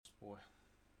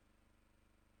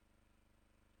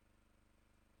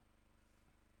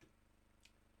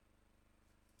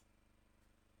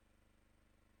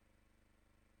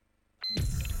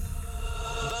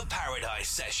Paradise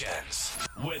Sessions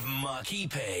with Marky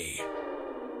P. You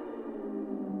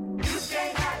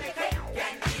can't have your cake and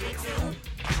eat it too.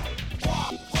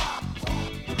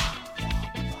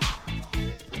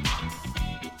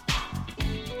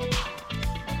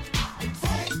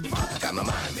 Got my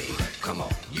mind made up. Come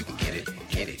on, you can get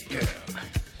it, girl.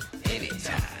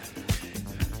 Anytime.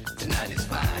 Tonight is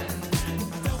fine.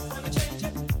 I don't wanna change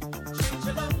it, change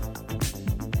your love.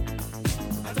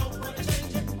 I don't wanna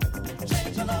change it,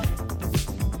 change your love.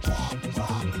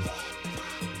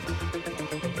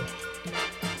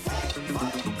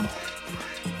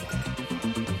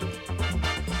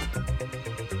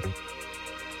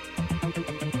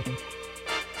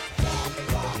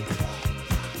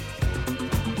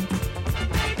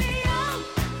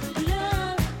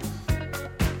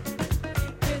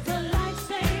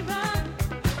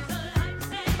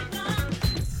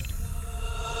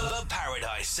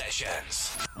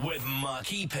 Sessions with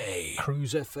Marky P.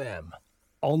 Cruise FM,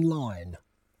 online,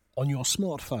 on your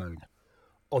smartphone,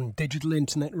 on digital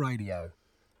internet radio,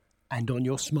 and on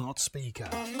your smart speaker.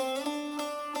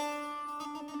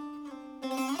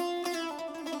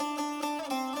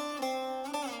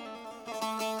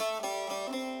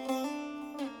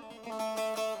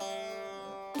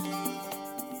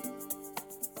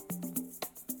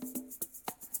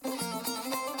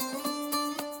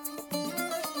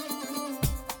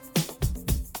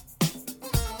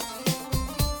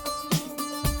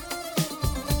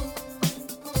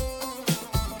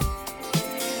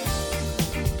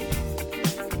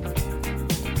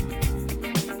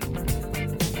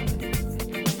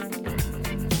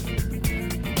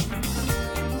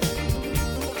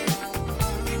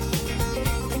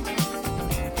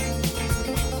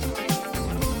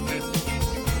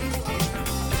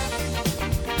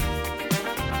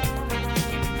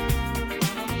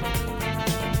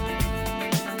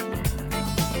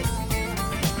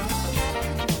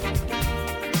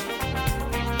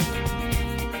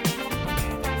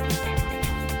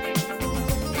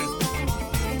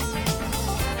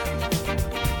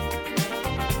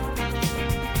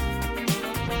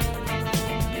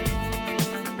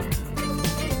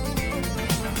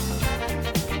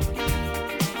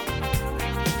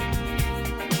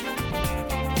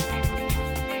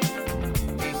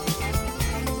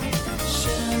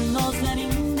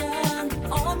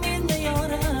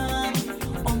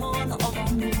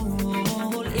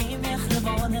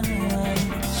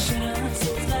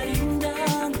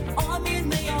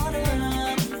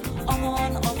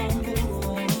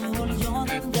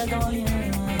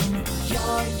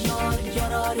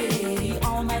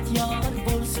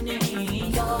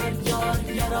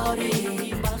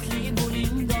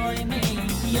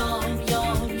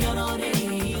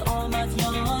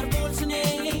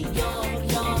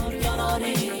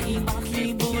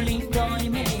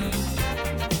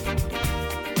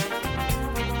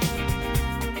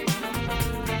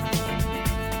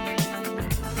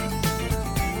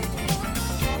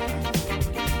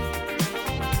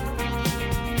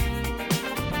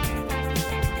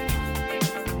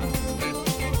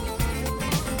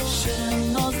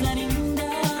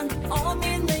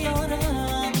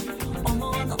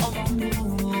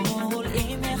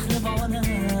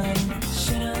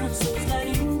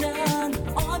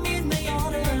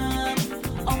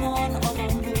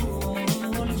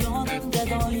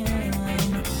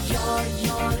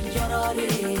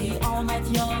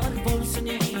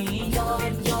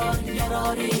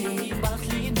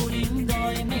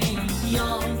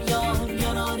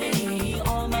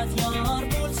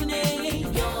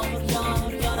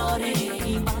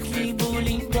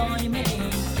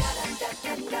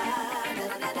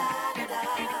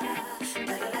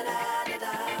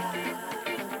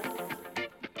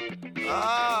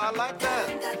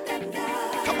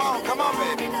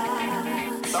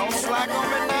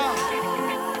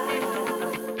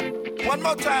 One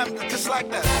more time, just like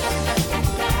that.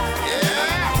 Yeah.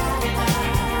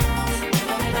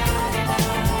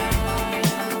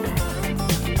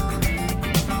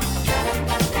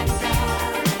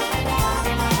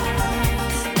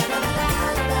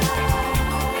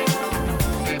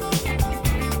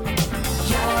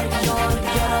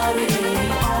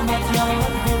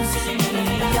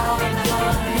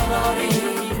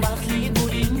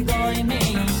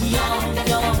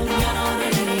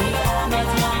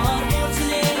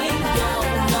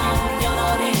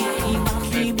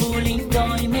 Keep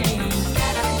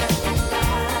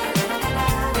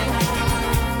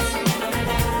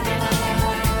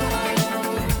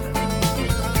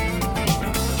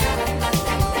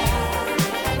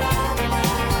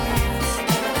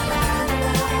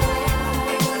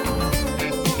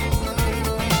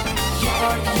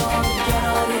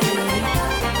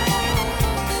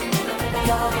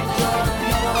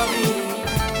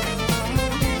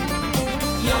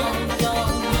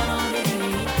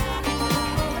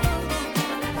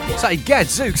Say,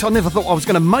 gadzooks, I never thought I was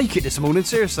going to make it this morning,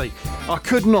 seriously. I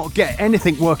could not get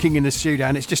anything working in the studio,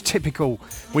 and it's just typical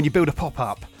when you build a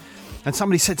pop-up. And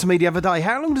somebody said to me the other day,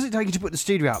 how long does it take you to put the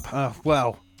studio up?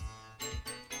 Well,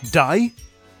 day.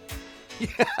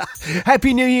 Yeah.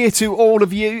 Happy New Year to all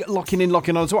of you, locking in,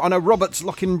 locking on as well. I know Robert's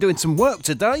locking doing some work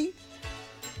today.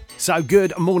 So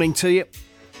good morning to you.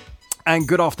 And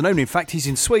good afternoon. In fact, he's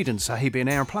in Sweden, so he'll be an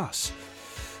hour plus.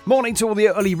 Morning to all the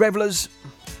early revellers.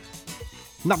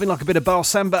 Nothing like a bit of bar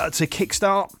samba to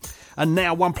kickstart. And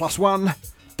now 1+1,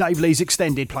 Dave Lee's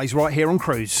Extended plays right here on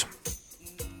Cruise.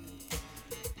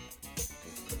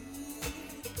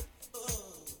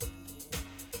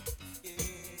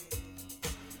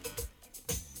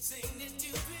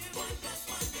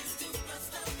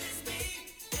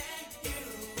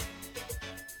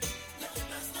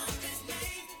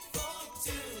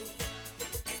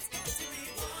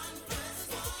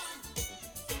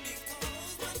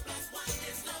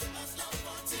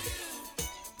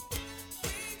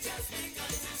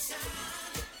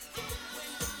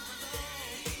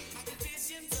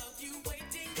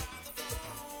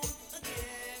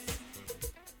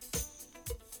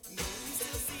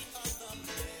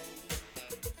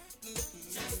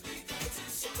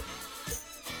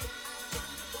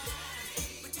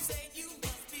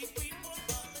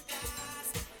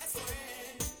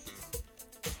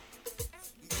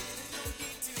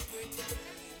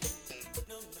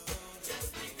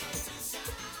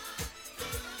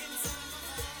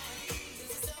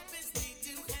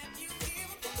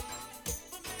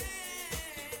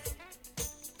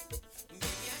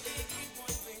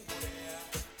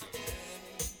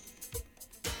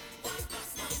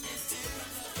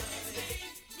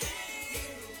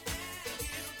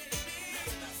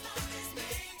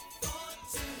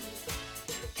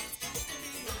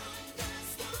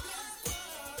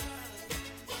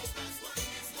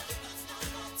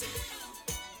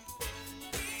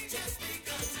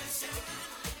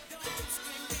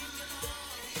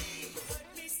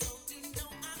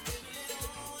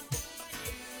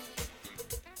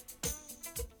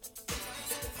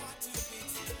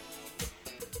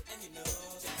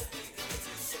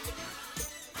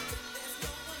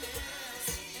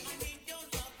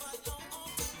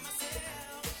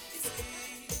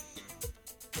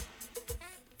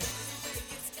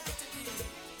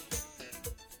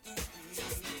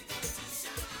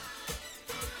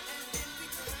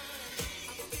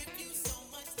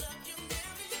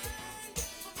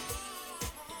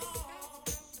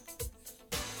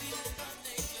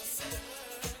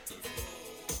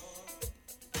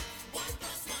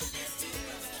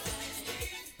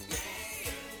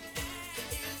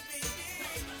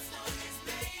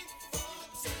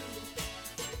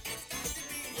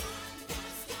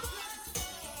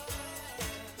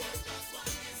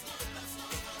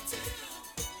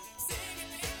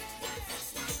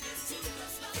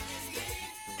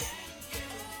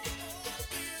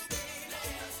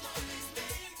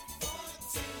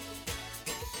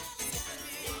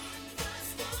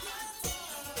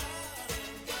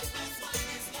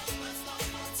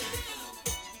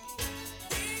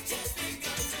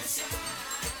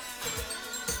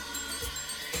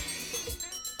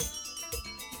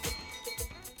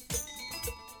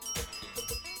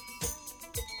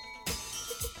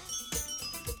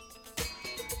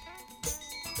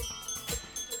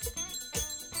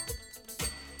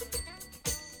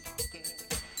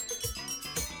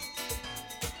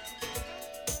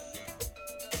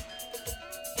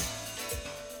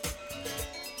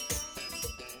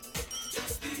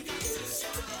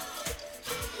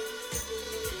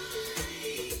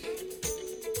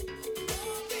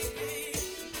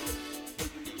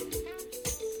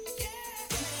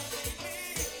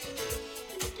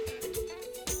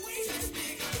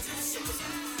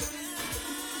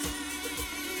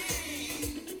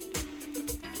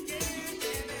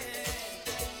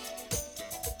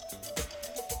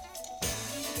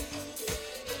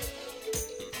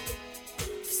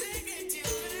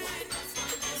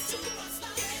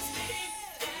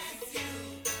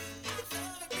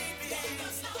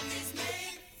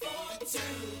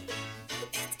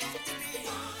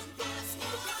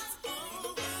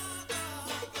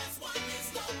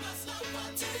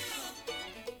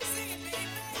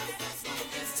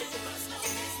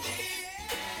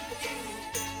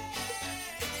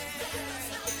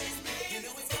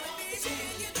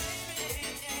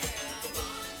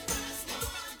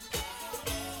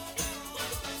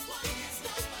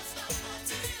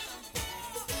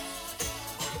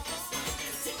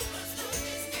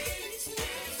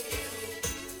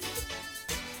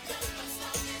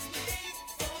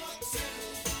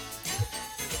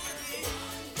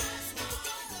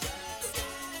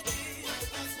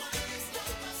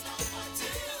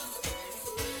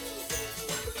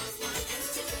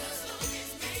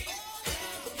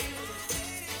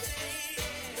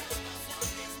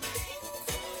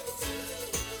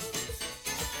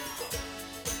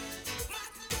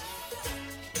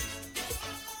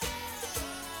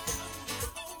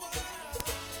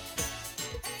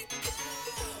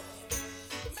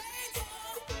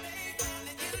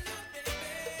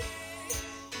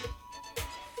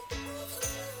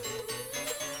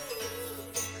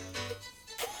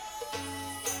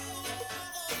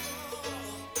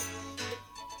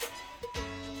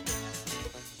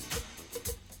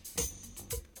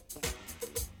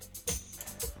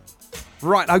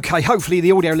 Right, okay, hopefully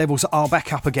the audio levels are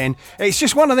back up again. It's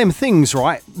just one of them things,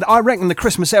 right? I reckon the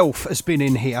Christmas elf has been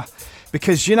in here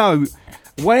because, you know,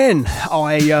 when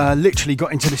I literally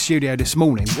got into the studio this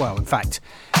morning, well, in fact,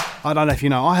 I don't know if you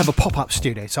know, I have a pop-up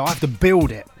studio, so I have to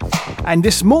build it. And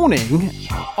this morning,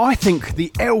 I think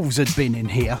the elves had been in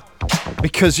here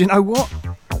because, you know what?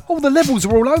 All the levels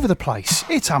are all over the place.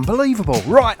 It's unbelievable.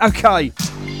 Right, okay.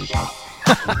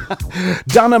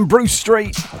 Dun and Bruce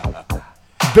Street.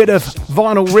 Bit of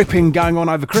vinyl ripping going on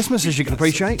over Christmas, as you can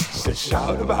appreciate.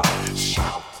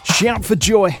 Shout for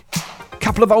joy.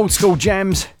 Couple of old school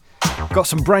jams. Got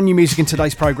some brand new music in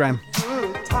today's programme.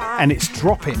 And it's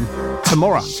dropping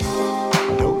tomorrow.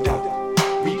 No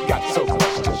doubt, we got so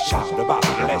much to shout about.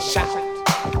 Let's shout.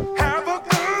 Have a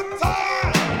good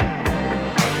time.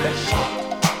 Let's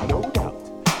shout. No doubt,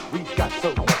 we got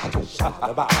so much to shout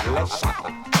about. Let's shout.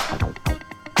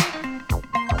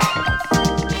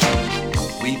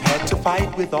 We've had to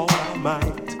fight with all our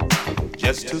might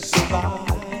just to survive.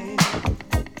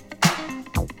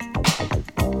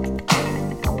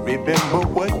 Remember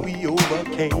what we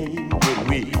overcame when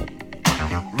we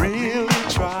really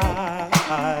tried.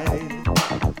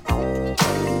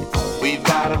 We've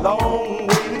got a long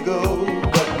way to go,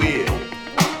 but we're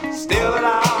still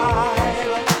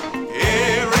alive.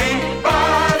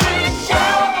 Everybody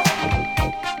shout!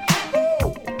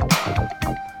 Woo!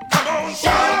 Come on,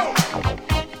 shout!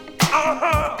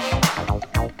 Uh-huh!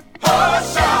 Oh,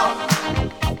 shout!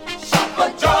 Shout for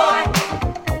joy!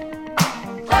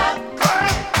 Clap,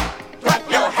 clap! Clap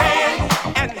your hands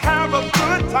and have a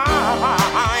good time.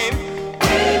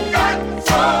 We've got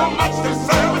so much to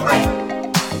celebrate.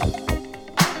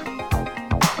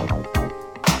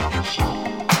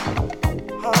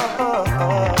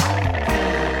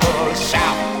 Oh,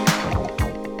 shout.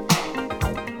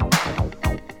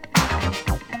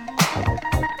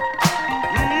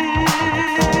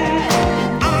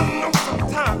 I know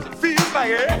sometimes it feels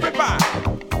like everybody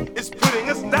is putting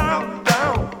us down,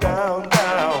 down, down,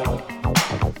 down.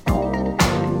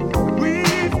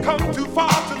 We've come too far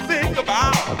to think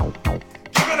about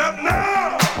giving up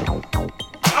now.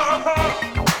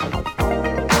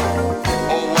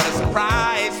 Oh, what a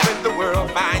surprise when the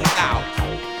world finds out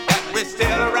that we're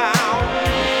still around.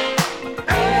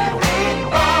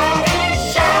 Everybody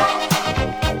shout.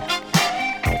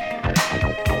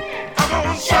 Come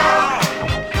on, shout.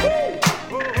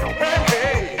 Woo. Hey,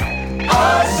 hey.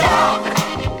 Oh, shout.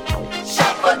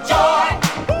 Shout for joy.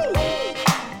 Woo.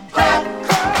 Clap,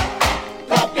 clap.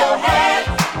 Clap your hands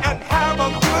and have a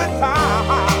good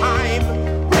time.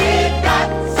 We've got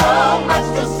so much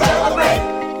to celebrate.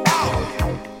 Oh,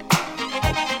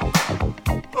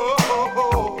 oh,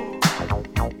 oh.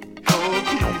 Oh,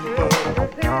 people.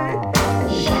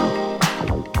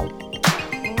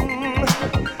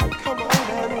 Come on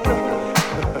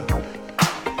and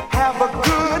have a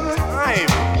good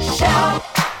time. Shout.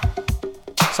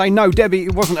 Say no, Debbie,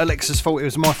 it wasn't Alexa's fault, it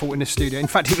was my fault in the studio. In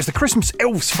fact, it was the Christmas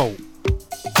elves' fault.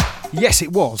 Yes,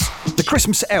 it was. The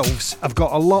Christmas elves have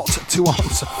got a lot to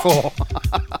answer for.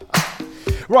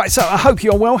 Right, so I hope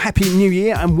you're well. Happy New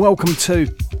Year and welcome to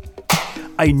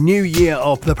a new year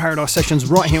of the Paradise Sessions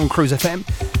right here on Cruise FM.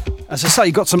 As I say,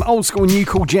 you got some old school, new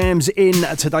cool jams in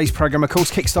today's programme. Of course,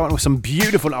 kickstarting with some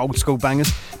beautiful old school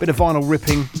bangers. Bit of vinyl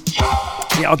ripping.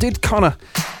 Yeah, I did kind of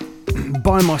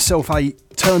buy myself a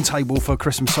turntable for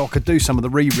Christmas so I could do some of the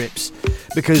re-rips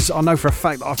because I know for a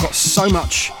fact that I've got so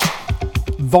much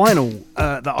vinyl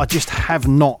that I just have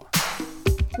not,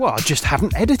 well, I just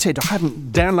haven't edited. I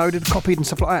haven't downloaded, copied and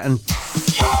stuff like that. And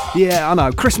yeah, I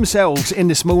know. Christmas elves in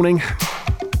this morning.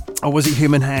 Or was it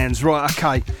human hands? Right,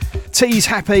 okay. T's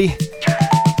happy.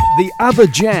 The other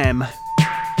jam,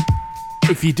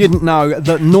 if you didn't know,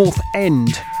 that North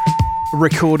End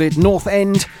recorded. North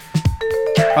End,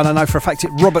 I don't know for a fact,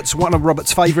 it's one of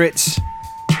Robert's favourites.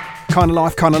 Kind of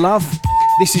Life, Kind of Love.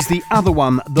 This is the other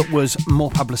one that was more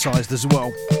publicised as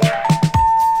well.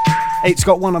 It's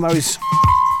got one of those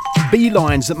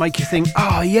B-lines that make you think,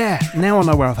 oh yeah, now I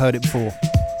know where I've heard it before.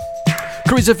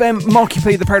 Cruise FM, Marky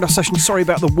P, the Paradise Session. Sorry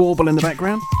about the warble in the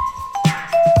background.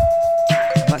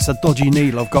 That's a dodgy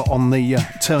needle I've got on the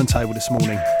turntable this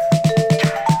morning.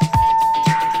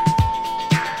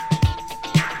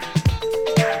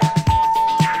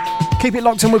 Keep it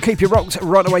locked and we'll keep you rocked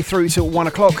right the way through till 1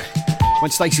 o'clock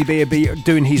when Stacey B will be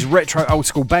doing his retro old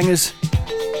school bangers.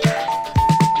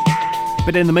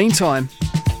 But in the meantime,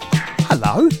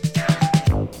 hello.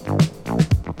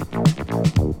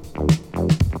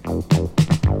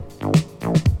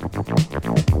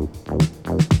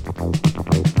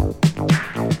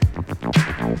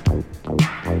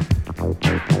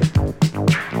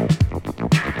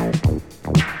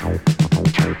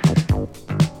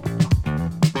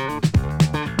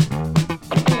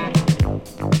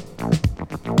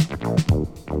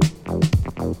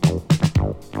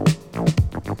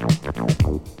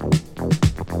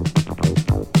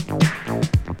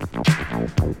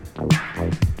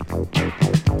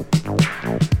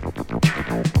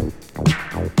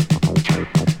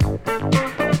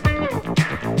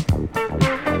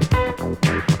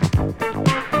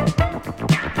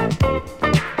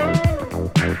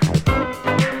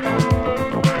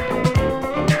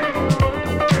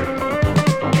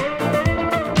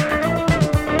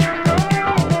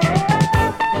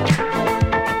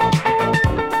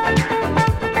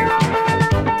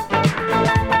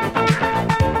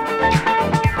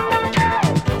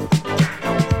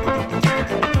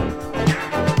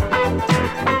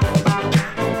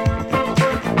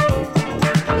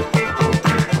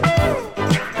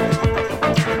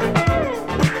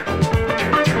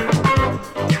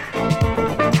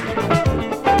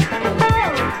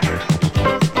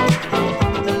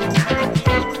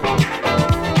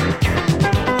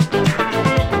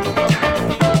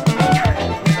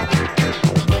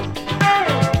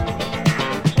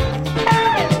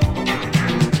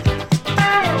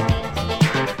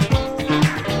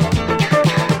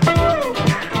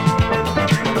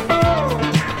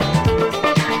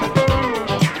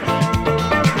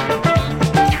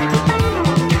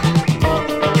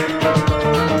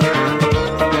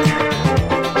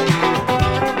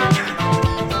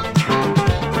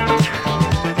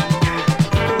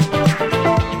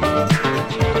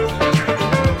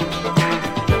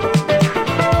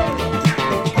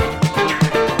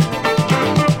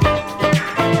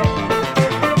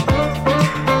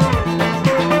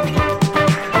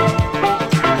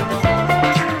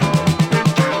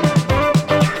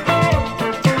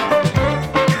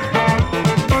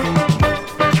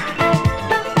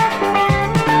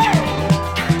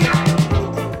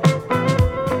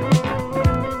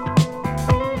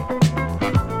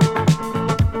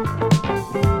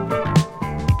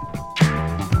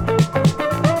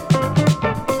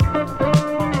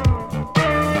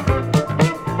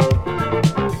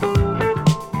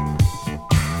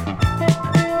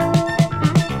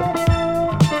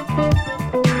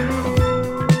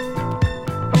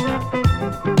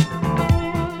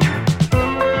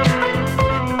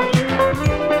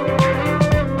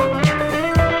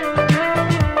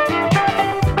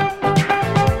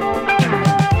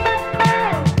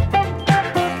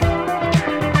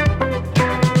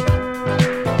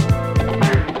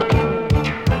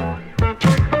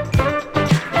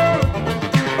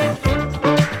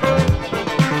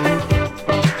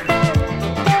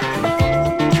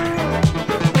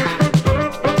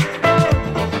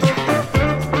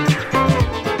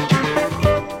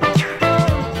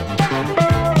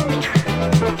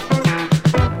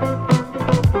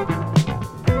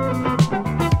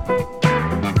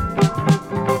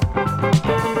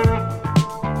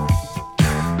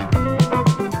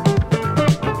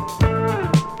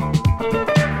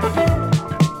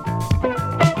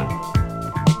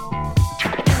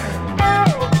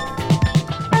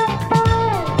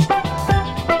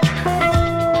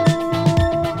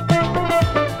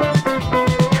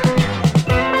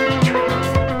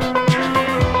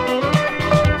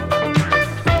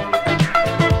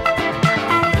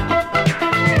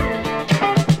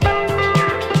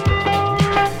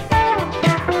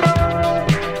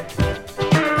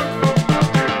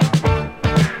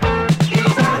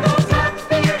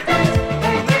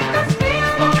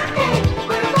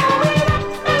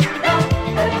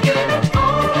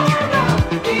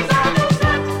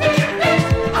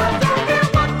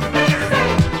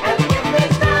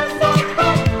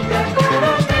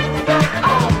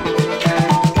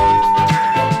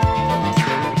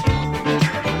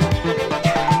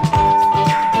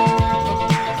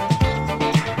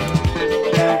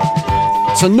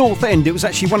 So North End, it was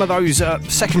actually one of those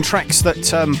second tracks that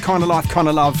Kind of Life, Kind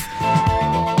of Love,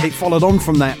 it followed on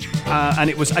from that. And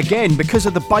it was, again, because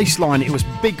of the bass line, it was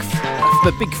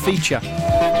the big feature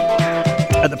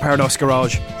at the Paradise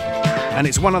Garage. And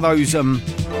it's one of those,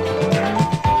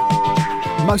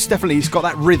 most definitely it's got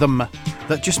that rhythm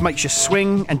that just makes you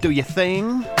swing and do your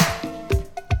thing.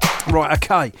 Right,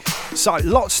 okay. So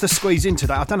lots to squeeze in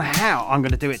today. I don't know how I'm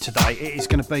going to do it today. It is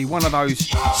going to be one of those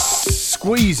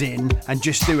squeeze in and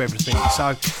just do everything.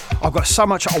 So I've got so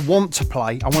much I want to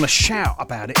play. I want to shout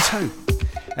about it too.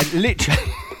 And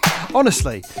literally,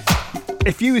 honestly,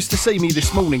 if you was to see me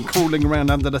this morning crawling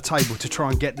around under the table to try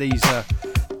and get these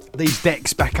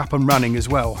decks back up and running as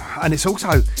well. And it's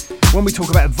also, when we talk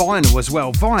about vinyl as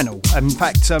well, vinyl. In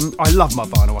fact, I love my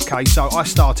vinyl, okay? So I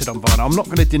started on vinyl. I'm not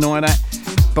going to deny that.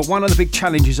 But one of the big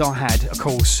challenges I had, of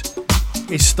course,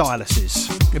 is styluses.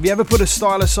 Have you ever put a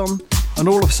stylus on and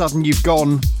all of a sudden you've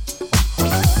gone,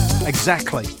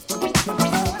 exactly.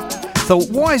 Thought,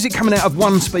 why is it coming out of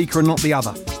one speaker and not the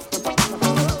other?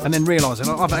 And then realising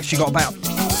I've actually got about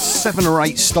 7 or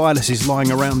 8 styluses lying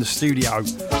around the studio.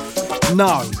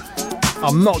 No,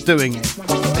 I'm not doing it.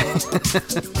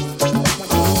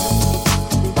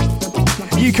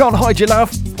 You can't hide your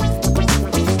love.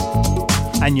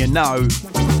 And you know,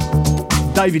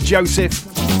 David Joseph,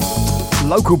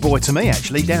 local boy to me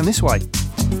actually, down this way.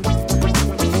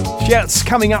 Shouts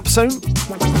coming up soon.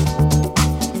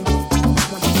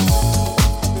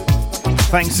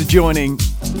 Thanks for joining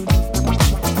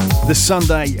the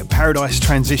Sunday Paradise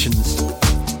Transitions.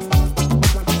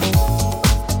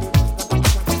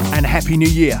 And Happy New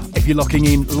Year if you're locking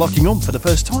on for the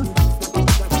first time.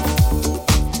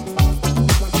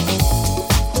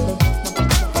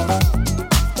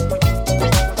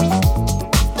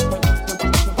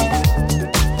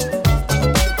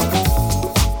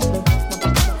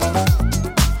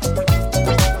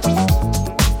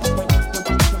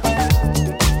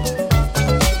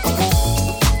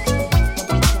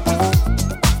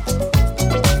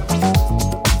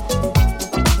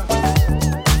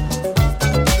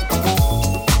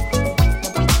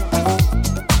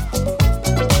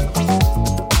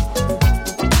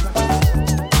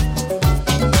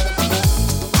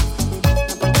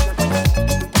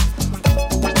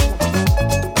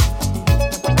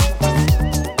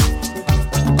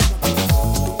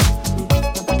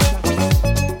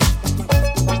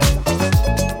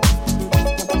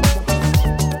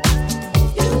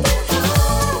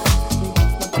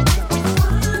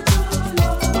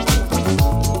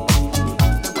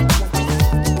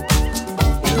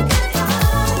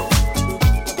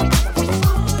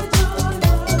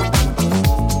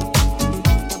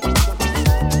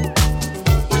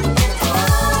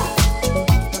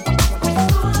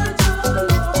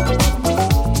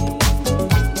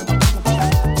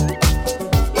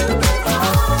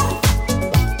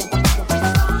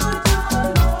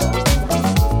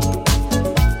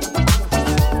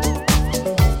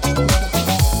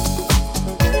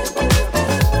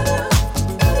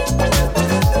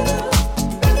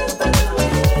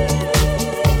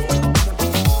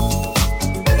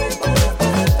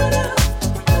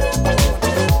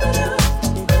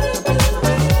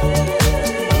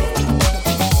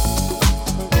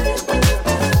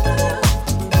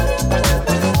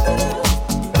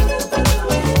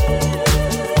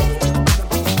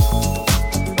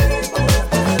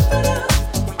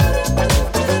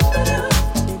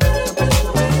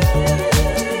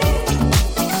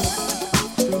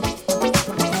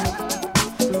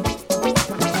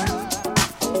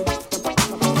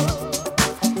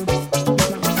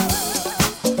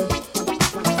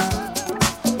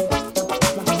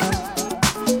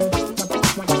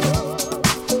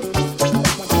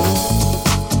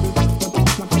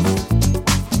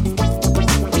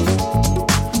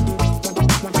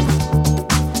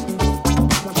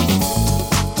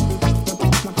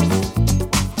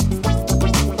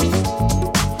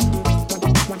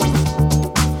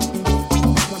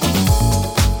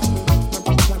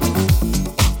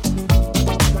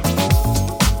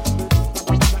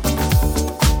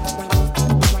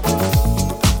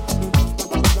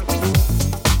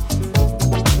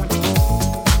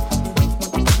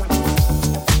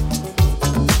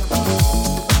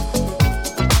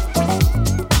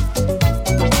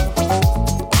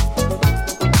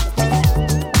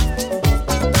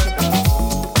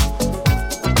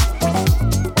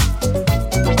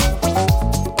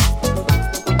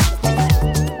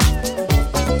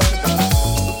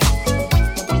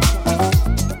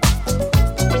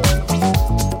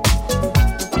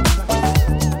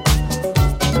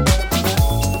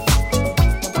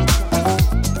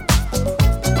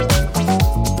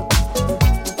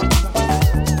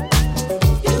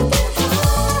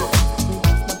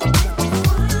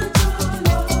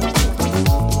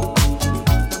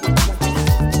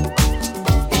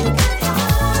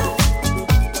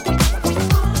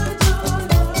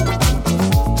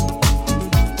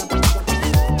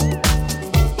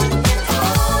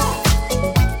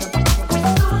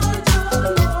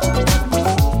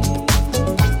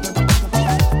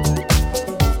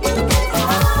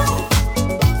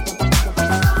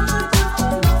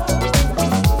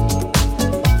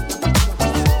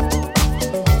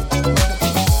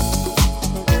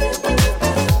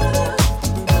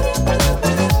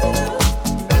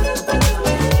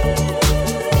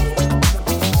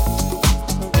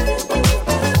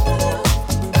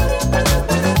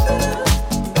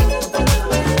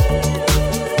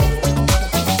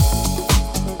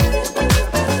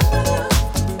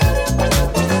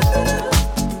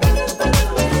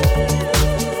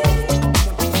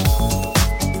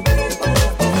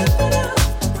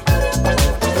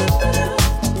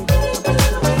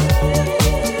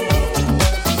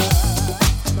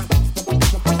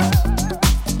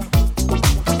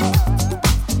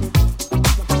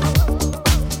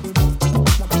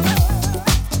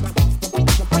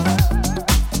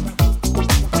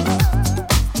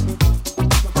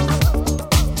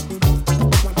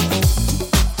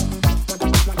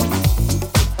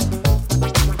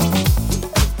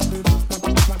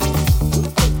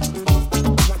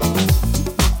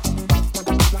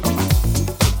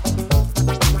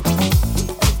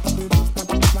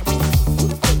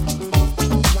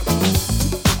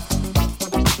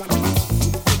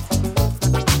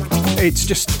 It's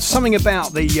just something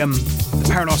about the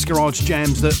Paradise Garage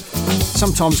jams that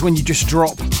sometimes when you just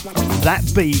drop that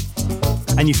beat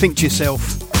and you think to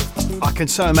yourself, I can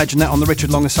so imagine that on the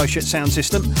Richard Long Associate sound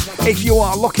system. If you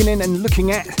are locking in and looking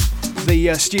at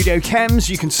the studio cams,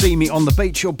 you can see me on the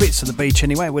beach, or bits of the beach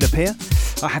anyway, it would appear.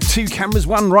 I have two cameras,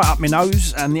 one right up my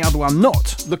nose and the other one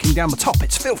not, looking down the top.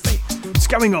 It's filthy. What's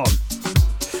going on?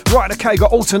 Right, okay,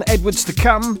 got Alton Edwards to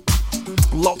come.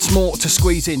 Lots more to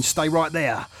squeeze in. Stay right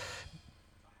there.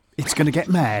 It's going to get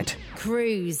mad.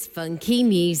 Cruise funky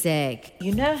music.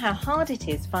 You know how hard it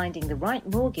is finding the right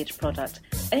mortgage product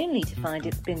only to find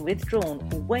it's been withdrawn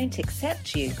or won't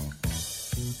accept you?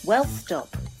 Well,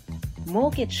 stop.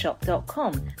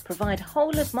 MortgageShop.com provide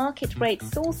whole of market rate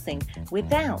sourcing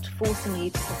without forcing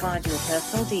you to provide your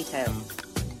personal details.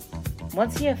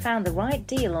 Once you have found the right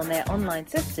deal on their online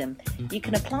system, you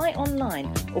can apply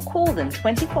online or call them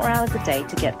 24 hours a day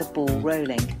to get the ball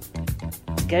rolling.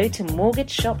 Go to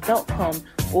mortgageshop.com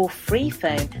or free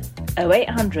phone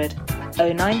 0800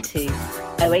 092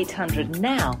 0800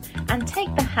 now and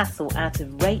take the hassle out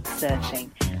of rate searching.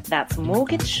 That's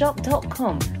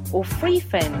mortgageshop.com or free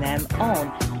phone them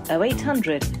on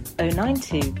 0800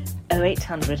 092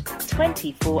 0800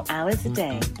 24 hours a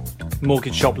day.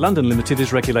 Mortgage Shop London Limited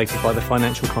is regulated by the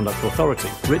Financial Conduct Authority.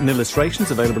 Written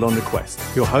illustrations available on request.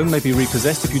 Your home may be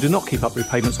repossessed if you do not keep up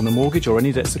repayments on a mortgage or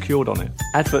any debt secured on it.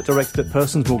 Advert directed at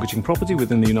persons mortgaging property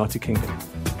within the United Kingdom.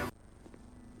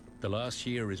 The last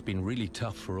year has been really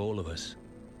tough for all of us,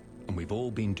 and we've all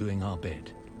been doing our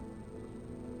bit.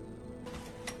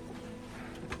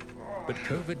 But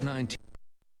COVID-19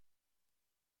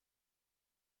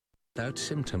 without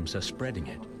symptoms are spreading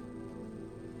it.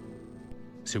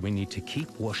 So we need to keep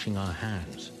washing our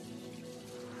hands.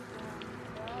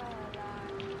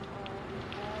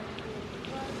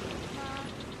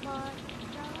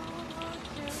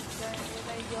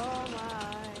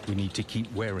 We need to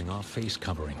keep wearing our face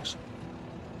coverings.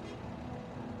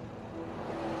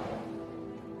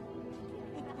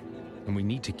 And we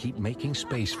need to keep making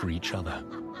space for each other.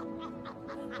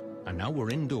 And now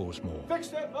we're indoors more.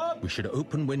 We should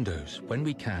open windows when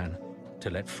we can to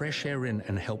let fresh air in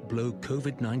and help blow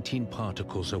COVID-19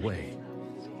 particles away.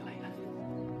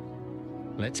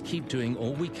 Let's keep doing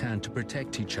all we can to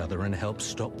protect each other and help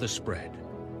stop the spread.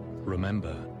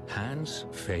 Remember, hands,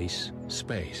 face,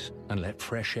 space, and let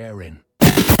fresh air in.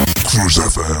 Cruise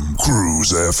FM,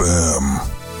 Cruise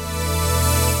FM.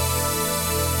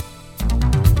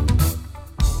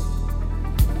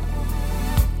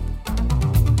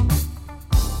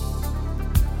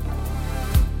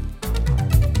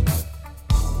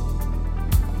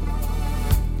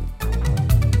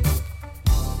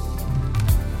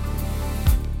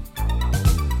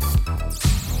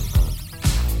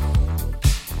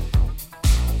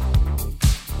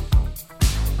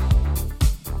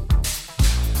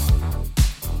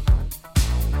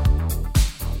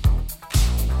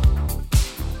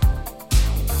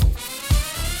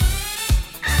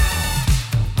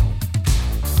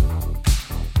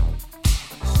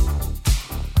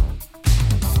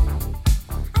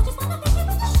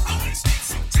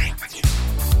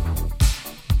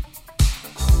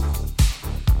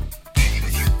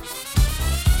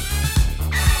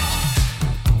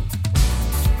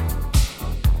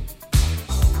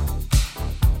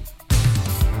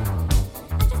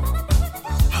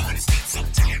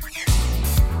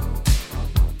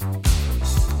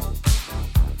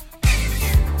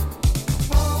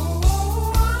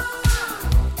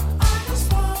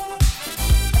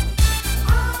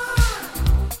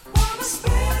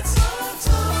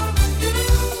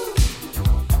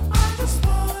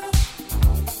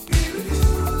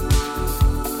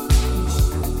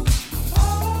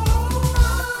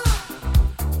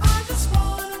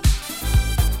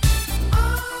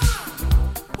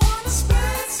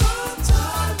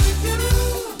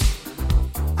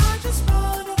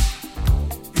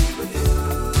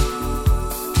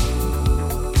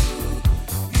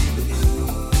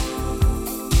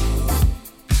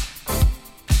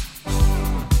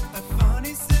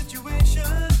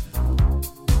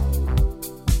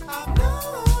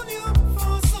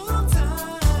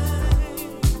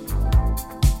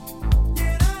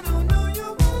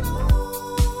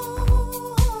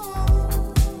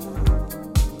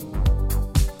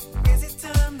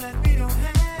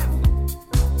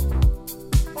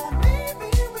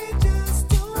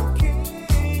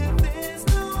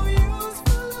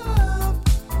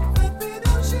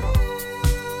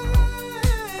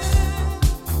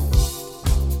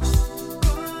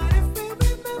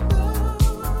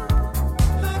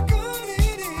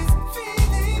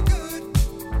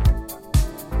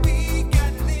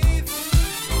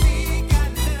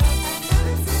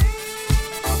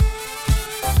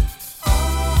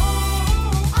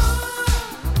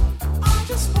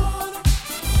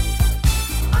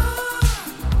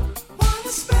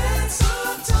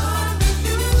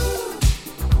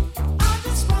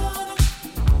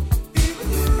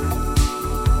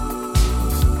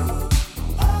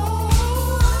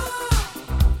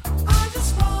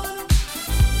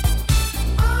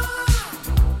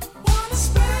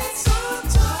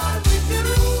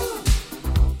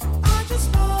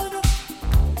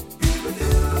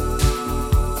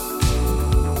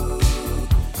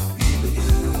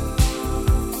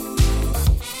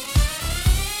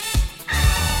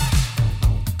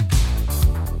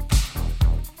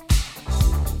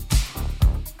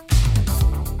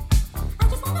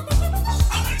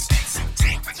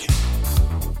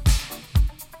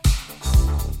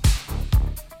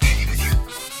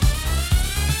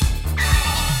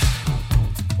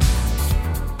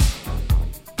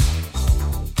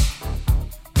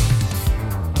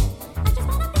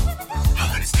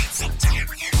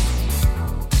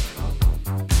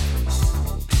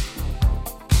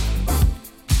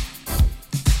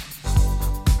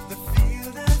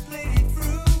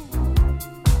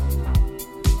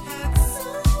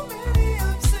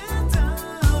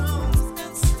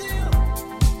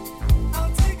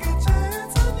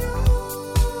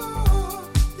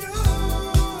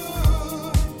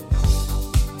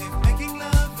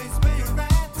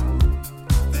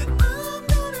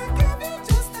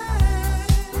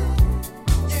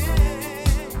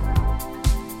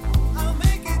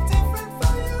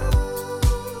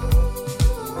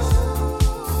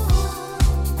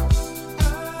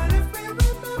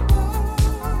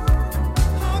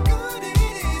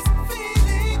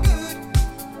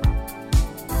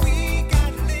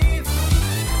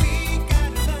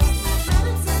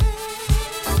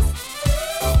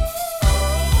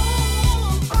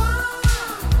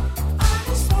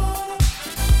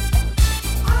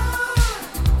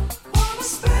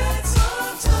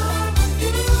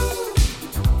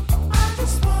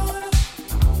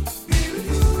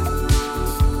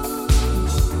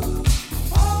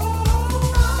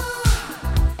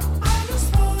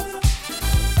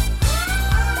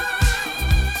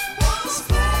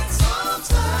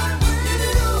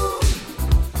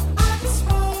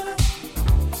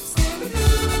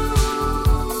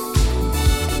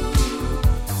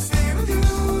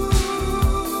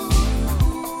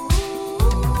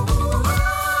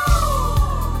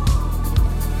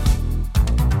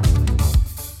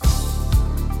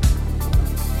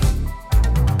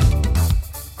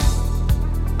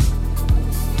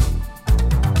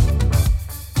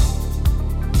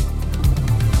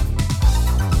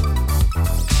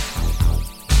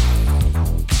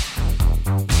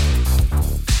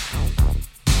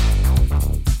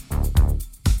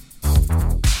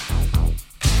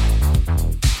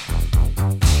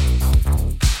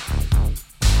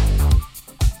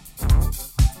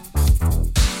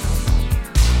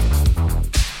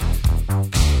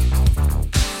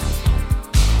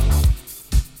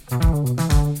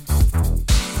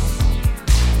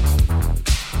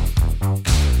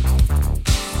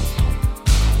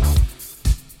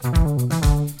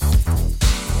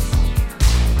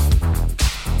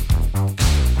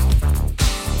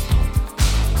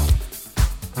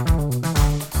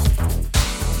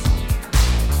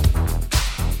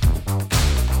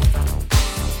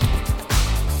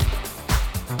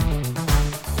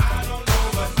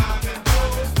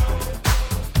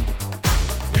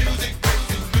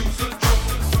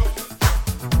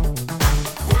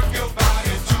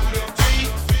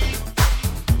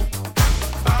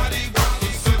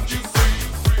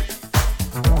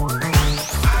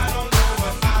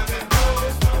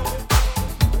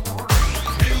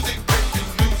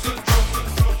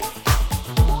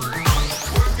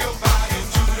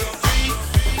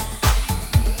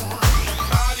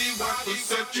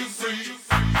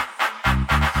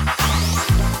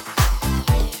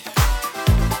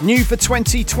 New for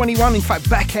 2021, in fact,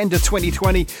 back end of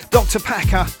 2020, Dr.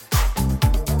 Packer.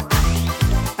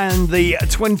 And the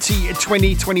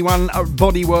 2021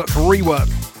 Bodywork rework.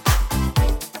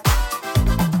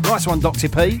 Nice one, Dr.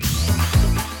 P.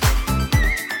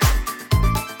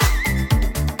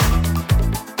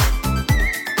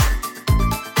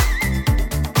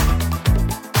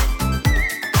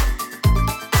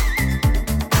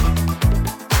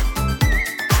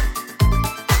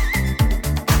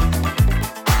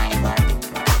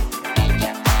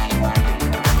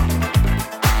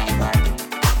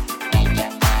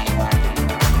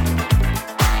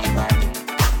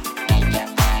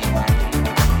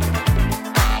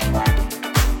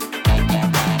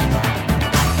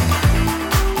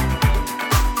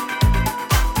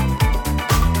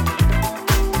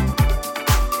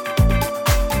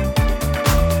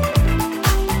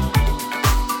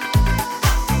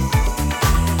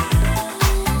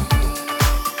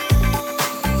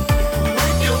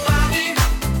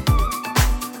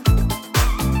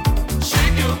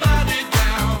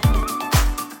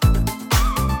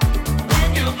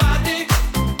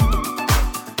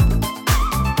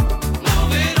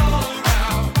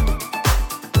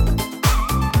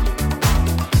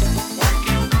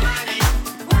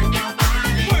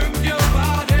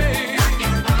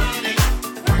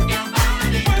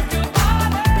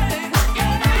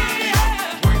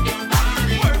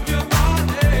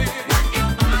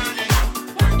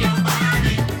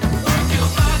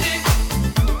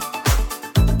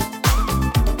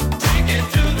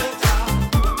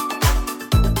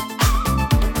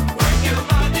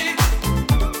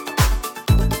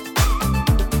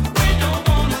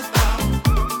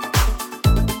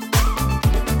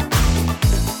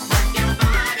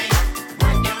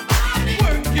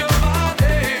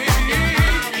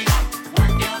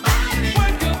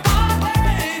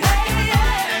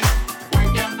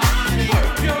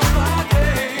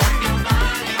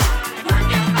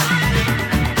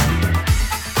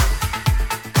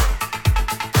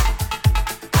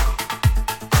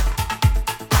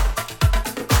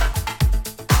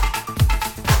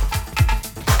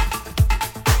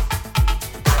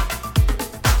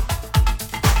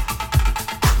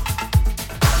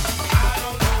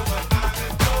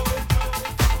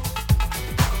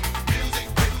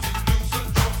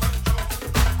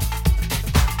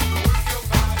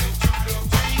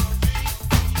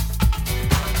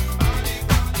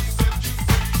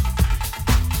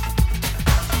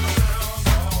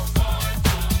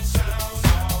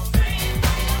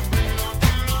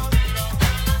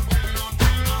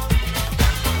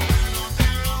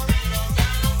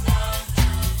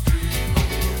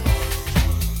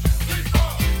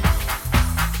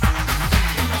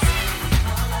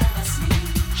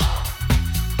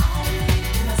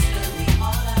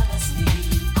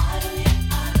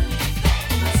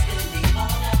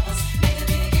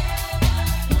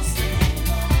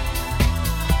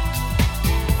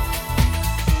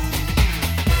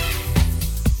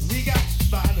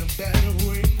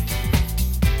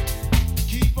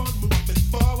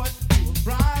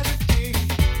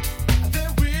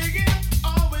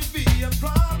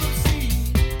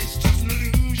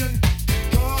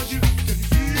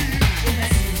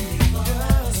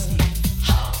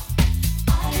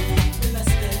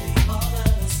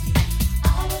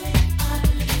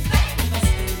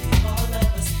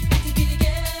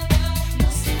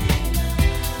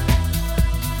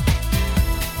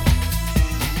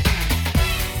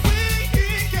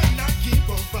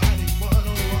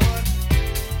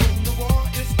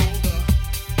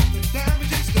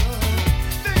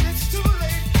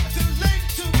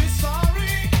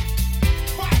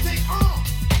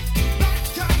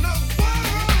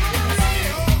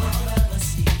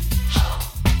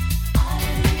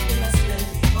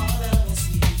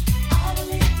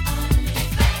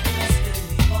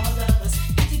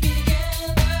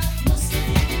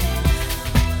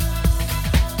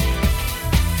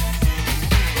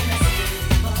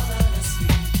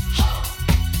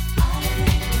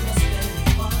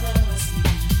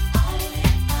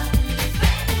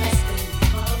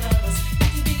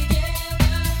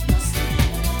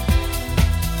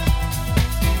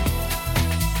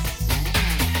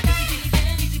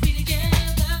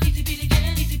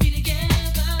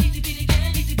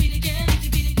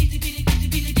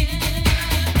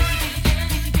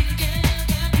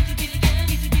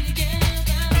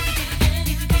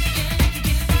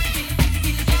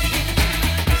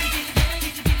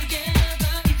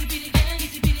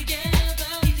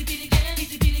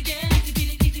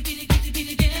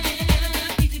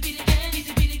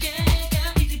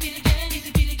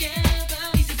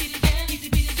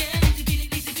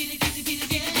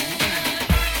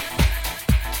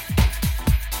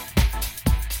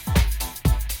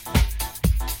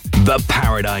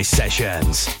 Paradise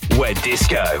Sessions, where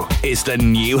disco is the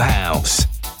new house.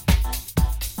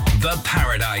 The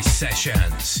Paradise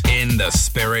Sessions, in the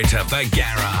spirit of the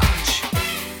garage.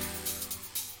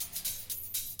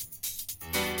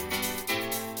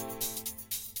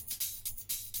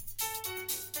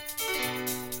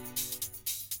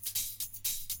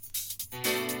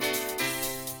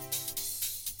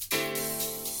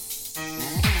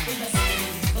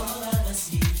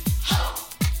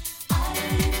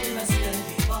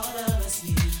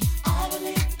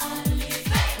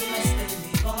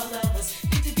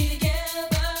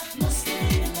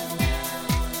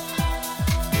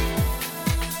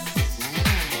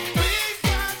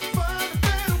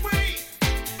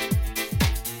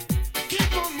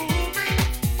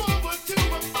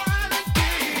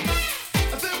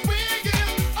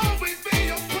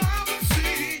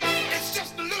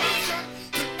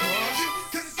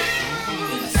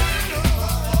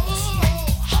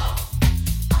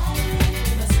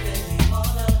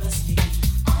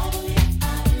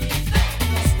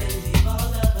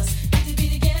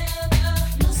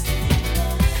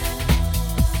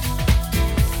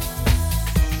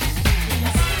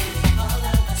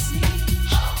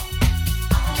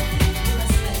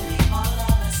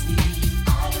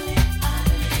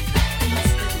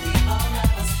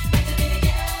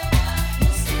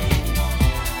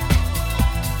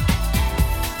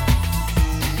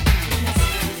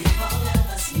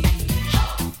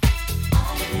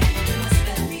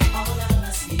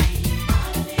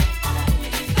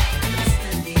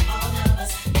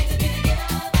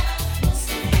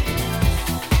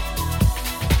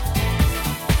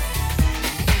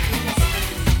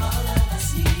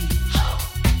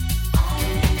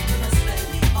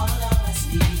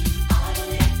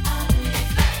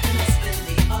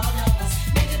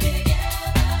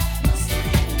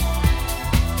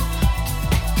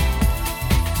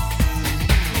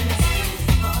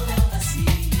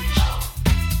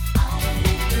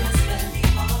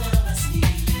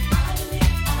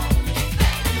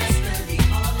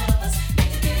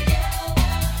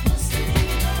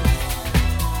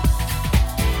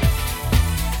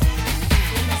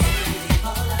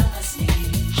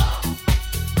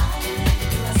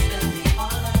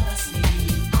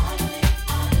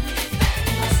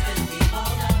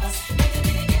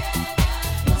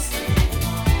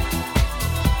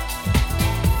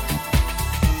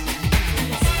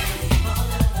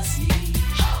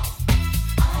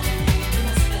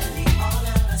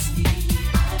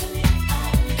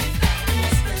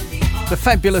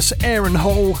 Fabulous Aaron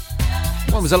Hall.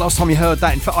 When was the last time you heard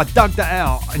that? In fact, I dug that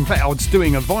out. In fact, I was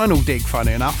doing a vinyl dig,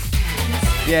 funny enough.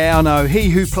 Yeah, I know. He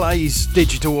who plays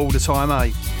digital all the time,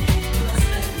 eh?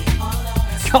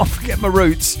 Can't forget my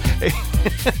roots.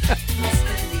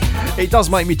 It does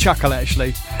make me chuckle,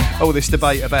 actually. All this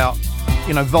debate about,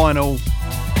 vinyl,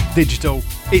 digital.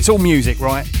 It's all music,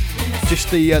 right? Just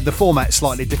the format's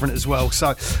slightly different as well.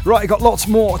 So, right, I've got lots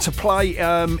more to play.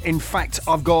 In fact,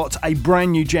 I've got a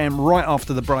brand new jam right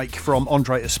after the break from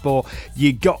Andre Esport.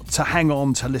 You got to hang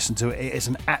on to listen to it. It is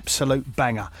an absolute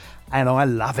banger, and I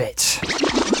love it.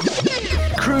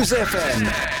 Cruise FM,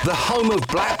 the home of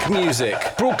black music,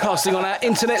 broadcasting on our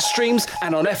internet streams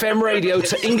and on FM radio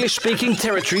to English-speaking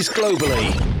territories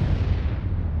globally.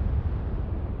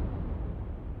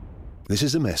 This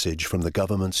is a message from the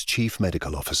government's chief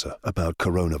medical officer about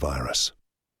coronavirus.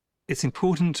 It's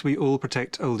important we all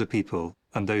protect older people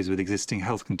and those with existing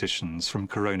health conditions from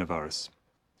coronavirus.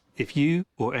 If you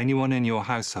or anyone in your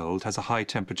household has a high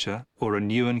temperature or a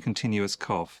new and continuous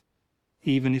cough,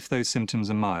 even if those symptoms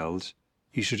are mild,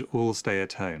 you should all stay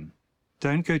at home.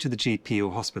 Don't go to the GP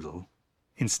or hospital.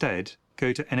 Instead,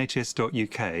 go to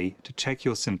nhs.uk to check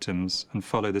your symptoms and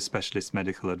follow the specialist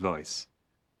medical advice.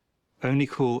 Only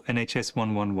call NHS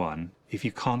 111 if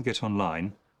you can't get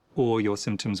online or your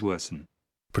symptoms worsen.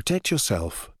 Protect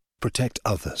yourself, protect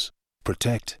others,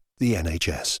 protect the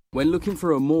NHS. When looking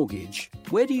for a mortgage,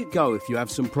 where do you go if you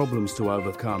have some problems to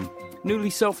overcome?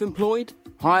 Newly self-employed?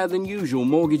 Higher than usual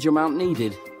mortgage amount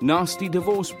needed? Nasty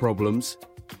divorce problems?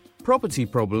 Property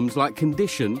problems like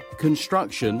condition,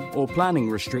 construction or planning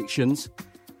restrictions?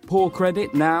 Poor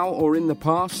credit now or in the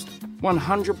past?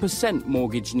 100%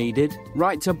 mortgage needed?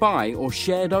 Right to buy or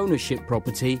shared ownership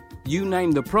property? You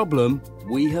name the problem,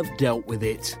 we have dealt with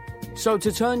it. So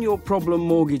to turn your problem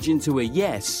mortgage into a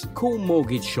yes, call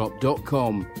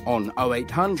mortgageshop.com on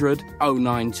 0800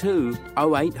 092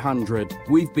 0800.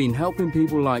 We've been helping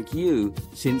people like you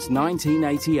since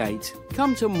 1988.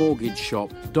 Come to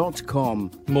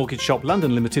mortgageshop.com. Mortgage Shop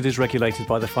London Limited is regulated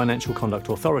by the Financial Conduct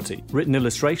Authority. Written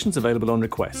illustrations available on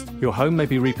request. Your home may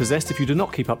be repossessed if you do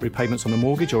not keep up repayments on a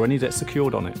mortgage or any debt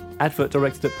secured on it. Advert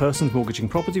directed at persons mortgaging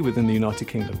property within the United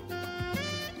Kingdom.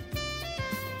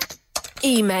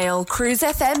 Email Cruise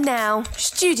FM now,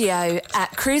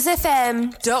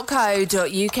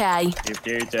 studio@cruisefm.co.uk. If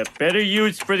there's a better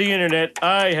use for the internet,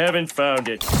 I haven't found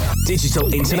it.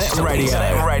 Digital Internet Radio.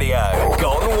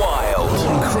 Gone wild.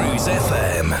 On Cruise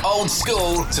FM. Old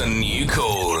school to new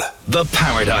cool. The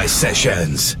Paradise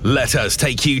Sessions. Let us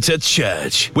take you to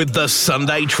church with the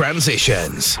Sunday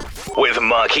Transitions. With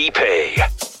Marky P.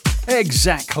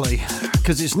 Exactly.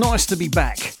 Because it's nice to be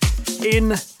back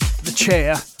in the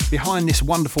chair behind this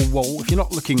wonderful wall. If you're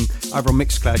not looking over on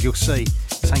Mixcloud, you'll see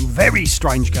something very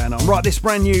strange going on. Right, this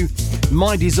brand new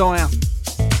My Desire,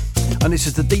 and this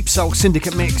is the Deep Soul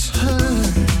Syndicate mix.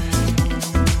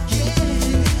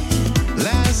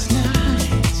 Last night,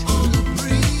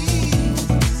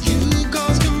 you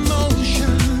caused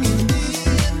commotion.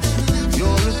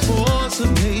 You're a force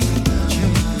of nature.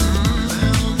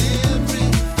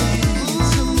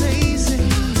 It's amazing.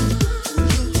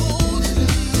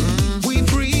 We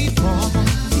free fall.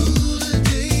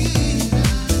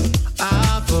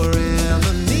 I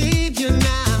forever need you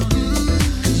now.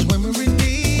 'Cause when we're in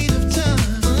need of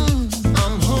time,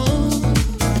 I'm home.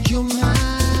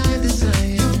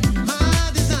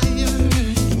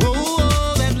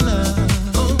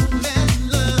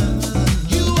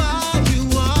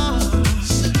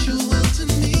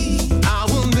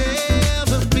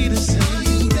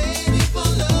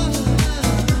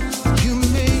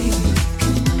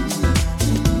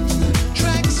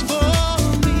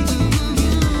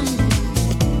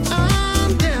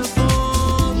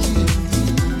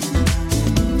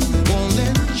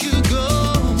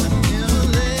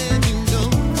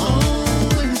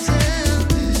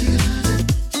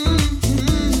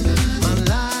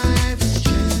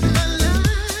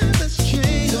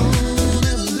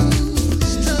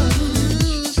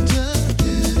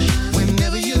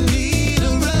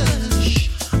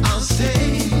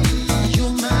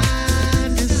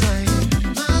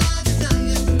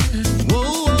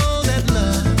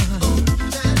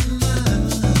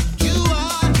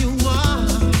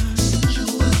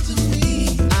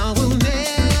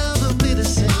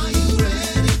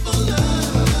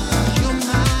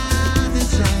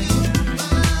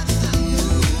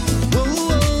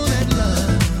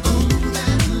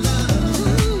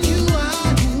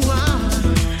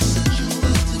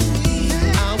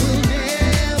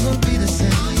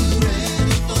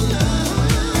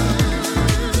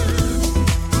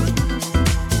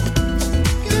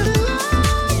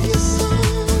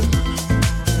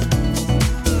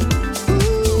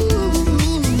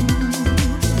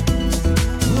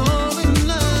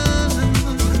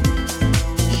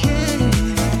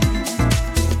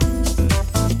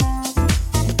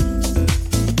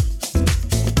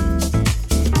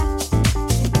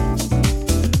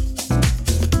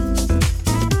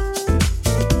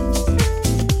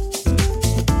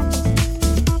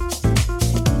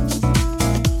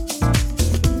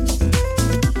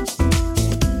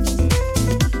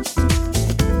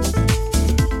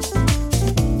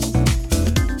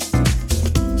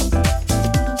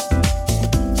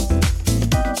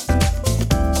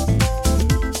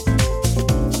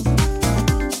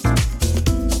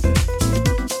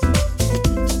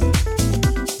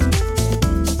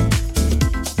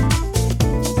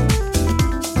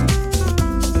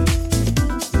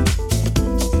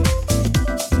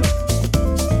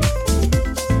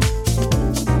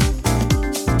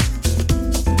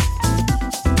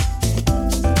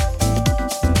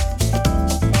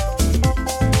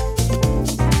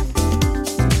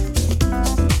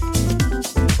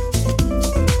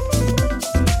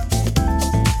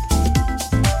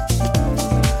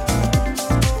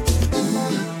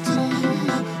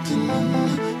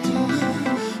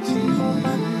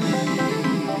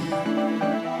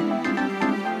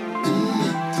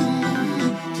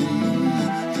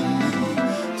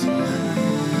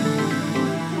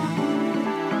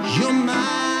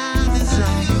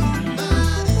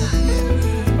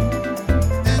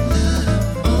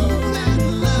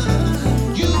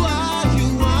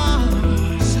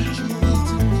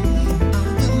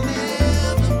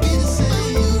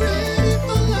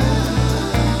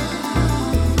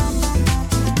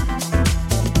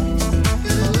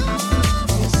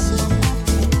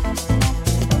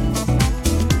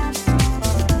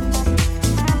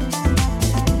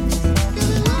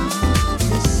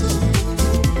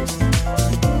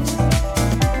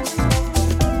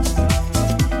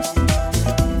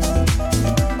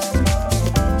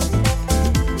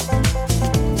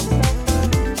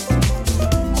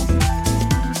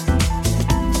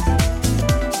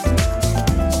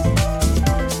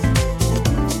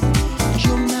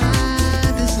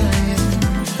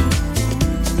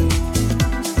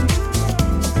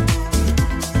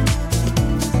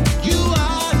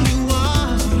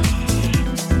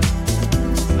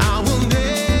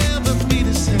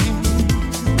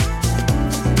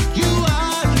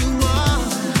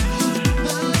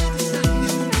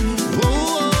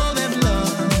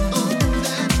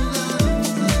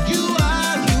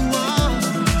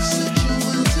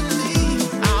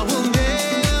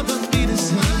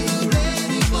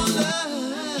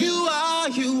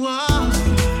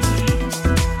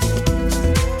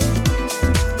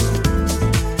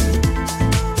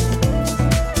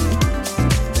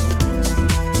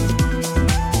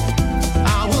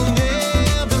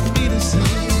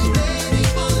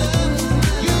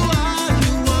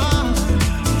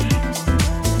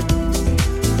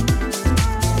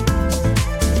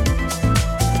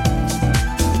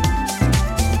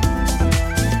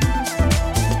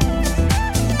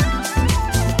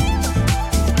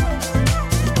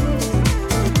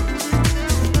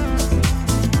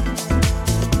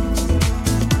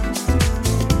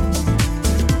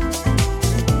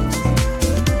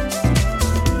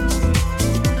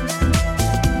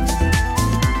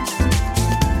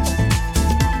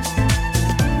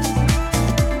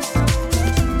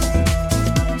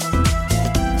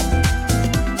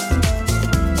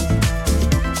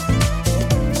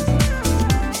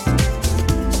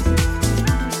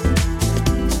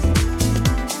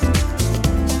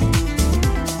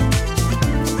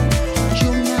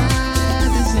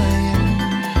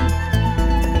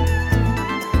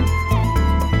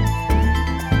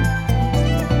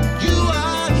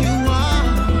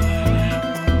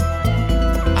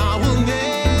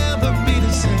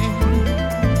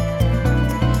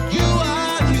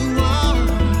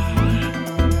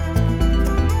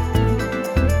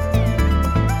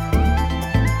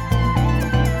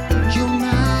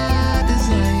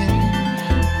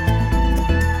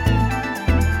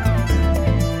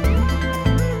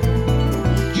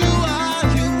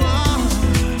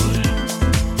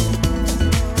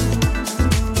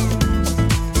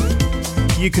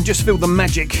 You can just feel the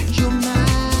magic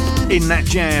in that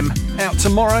jam. Out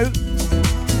tomorrow,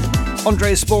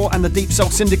 Andrea Spohr and the Deep Soul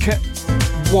Syndicate.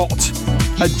 What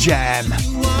a jam.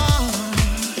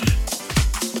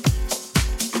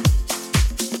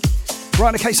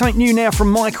 Right, okay, something new now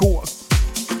from Michael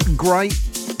Gray.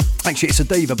 Actually, it's a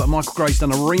diva, but Michael Gray's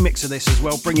done a remix of this as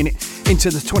well, bringing it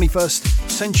into the 21st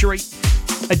century.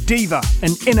 A diva,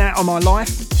 an In Out of My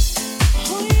Life.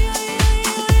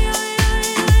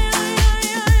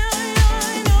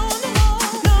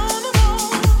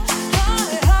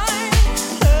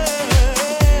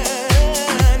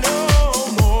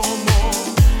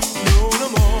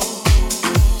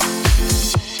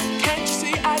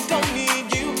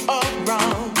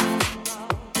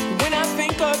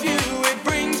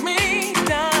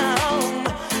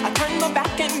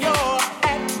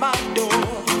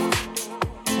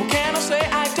 Say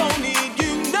I don't need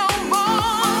you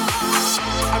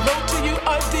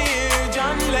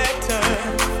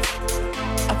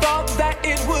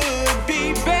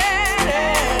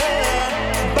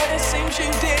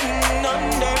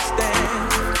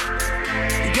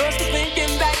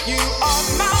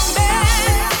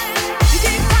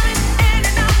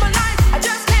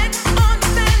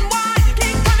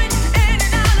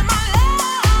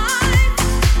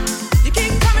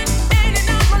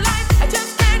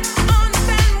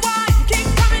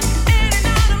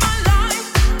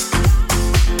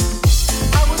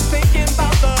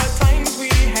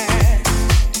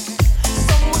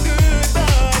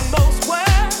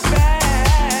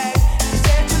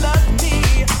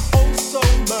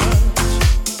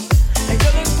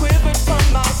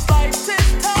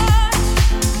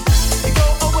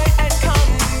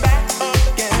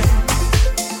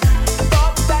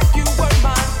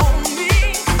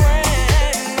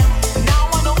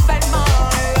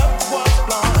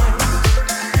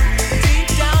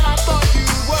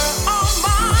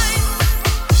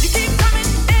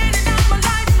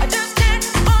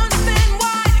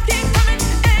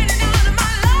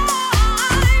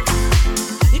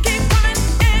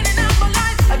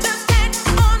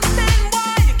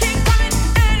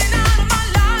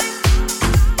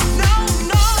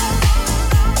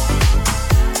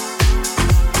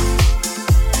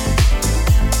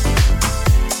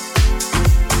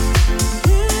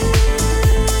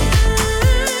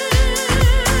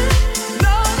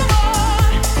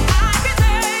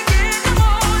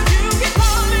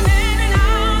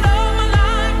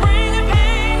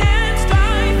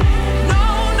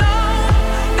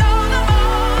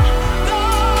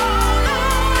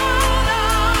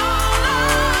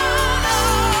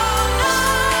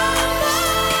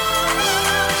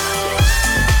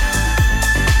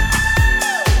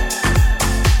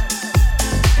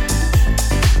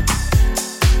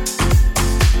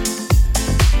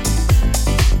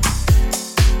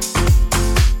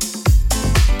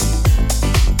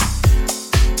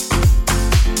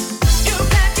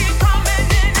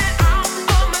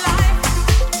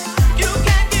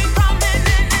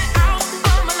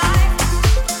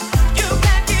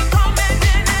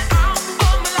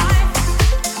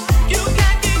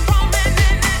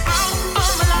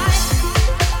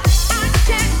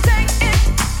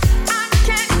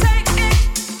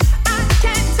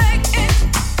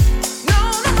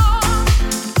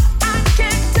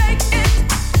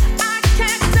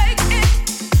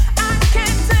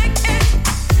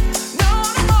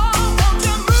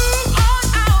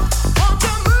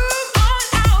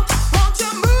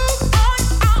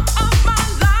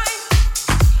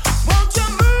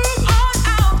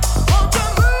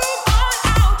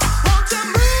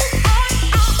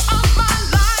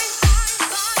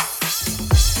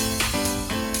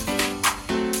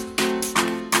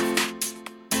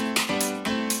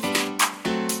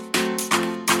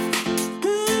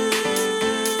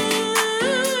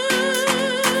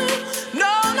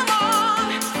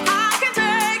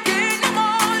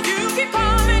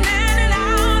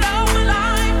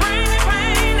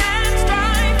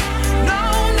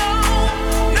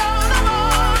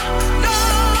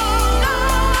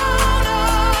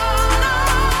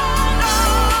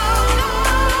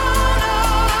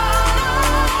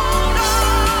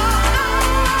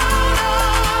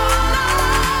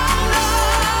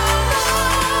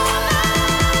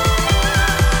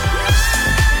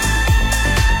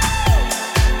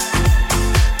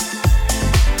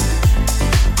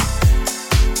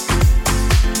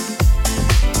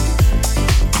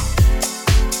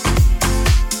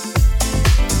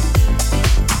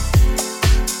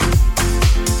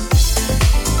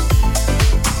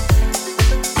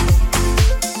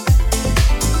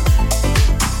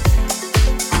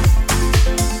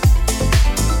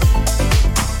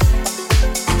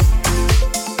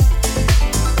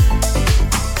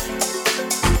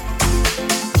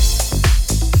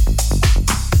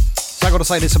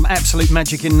say there's some absolute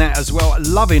magic in that as well.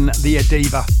 Loving the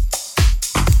Adiva.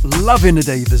 Loving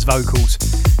Adiva's vocals.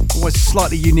 Always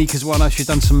slightly unique as well. I know she's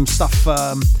done some stuff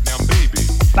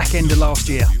back end of last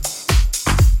year.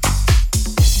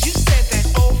 You said that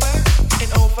over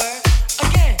and over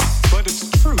again. But it's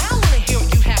true. I want to hear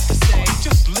what you have to say.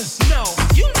 Just listen. No,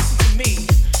 you listen to me.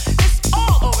 It's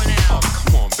all over now. Oh,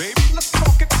 come on, baby. Let's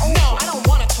talk it over. No, I don't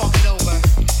want to talk it over.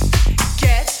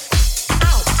 Get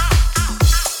out.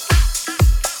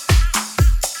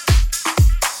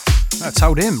 I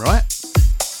told him, right?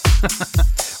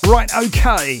 Right,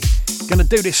 okay. Going to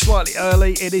do this slightly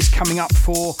early. It is coming up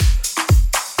for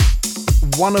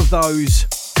one of those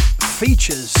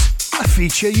features. A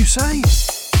feature, you say?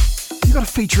 You got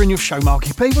a feature in your show,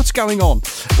 Marky P? What's going on?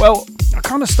 Well, I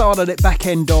kind of started it back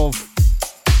end of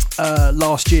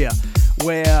last year,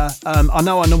 where I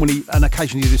know I normally and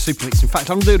occasionally do the super mix. In fact,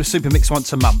 I'm going to do the super mix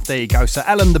once a month. There you go. So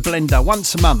Alan the Blender,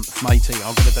 once a month, matey,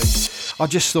 I'm going to do. I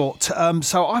just thought,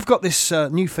 so I've got this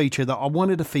new feature that I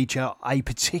wanted to feature a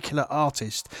particular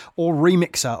artist or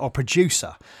remixer or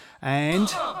producer. And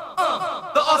The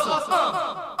awesome.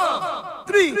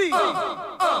 Three. The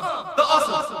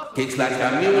awesome. Kicks like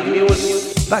a mule.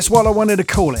 that's what I wanted to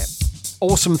call it.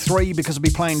 Awesome 3, because I'll be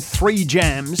playing 3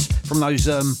 jams from those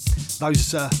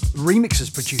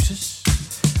remixers, producers.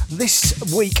 This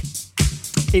week,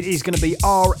 it is going to be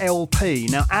RLP.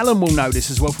 Now, Alan will know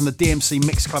this as well from the DMC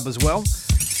Mix Club as well.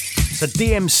 So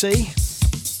DMC,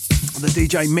 the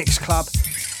DJ Mix Club,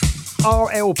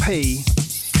 RLP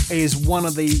is one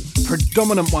of the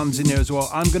predominant ones in there as well.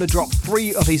 I'm going to drop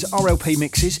 3 of these RLP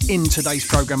mixes in today's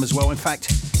program as well. In fact,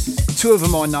 2 of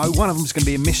them I know. One of them is going to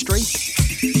be a mystery.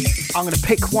 I'm going to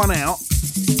pick one out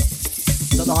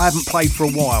that I haven't played for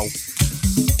a while.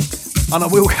 And I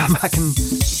will come back and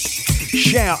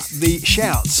shout the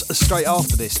shouts straight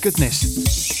after this. Goodness.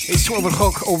 It's 12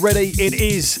 o'clock already. It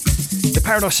is the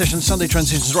Paradise Session Sunday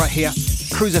Transitions right here.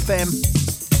 Cruise FM.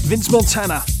 Vince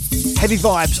Montana. Heavy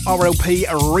Vibes. RLP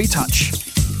Retouch.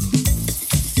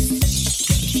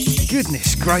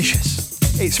 Goodness gracious.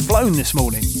 It's flown this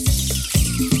morning.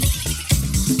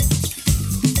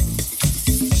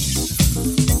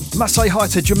 Must say hi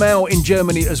to Jamal in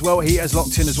Germany as well. He has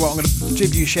locked in as well. I'm going to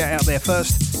give you a shout out there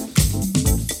first.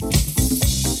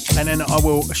 And then I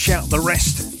will shout the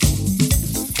rest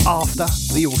after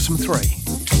the Awesome 3.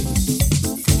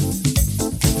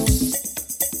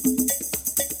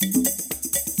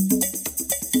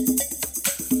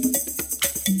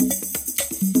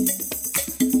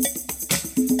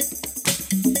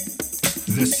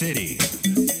 The city.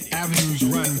 Avenues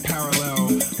run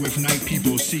parallel with night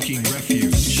people seeking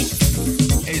refuge.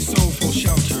 A soulful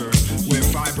shelter where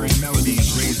vibrant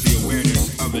melodies raise the awareness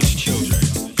of its children.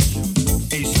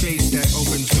 A space that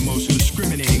opens the most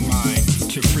discriminating mind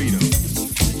to freedom.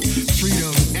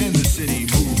 Freedom and the city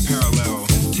move parallel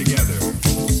together.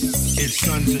 Its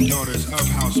sons and daughters of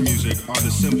house music are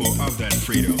the symbol of that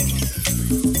freedom.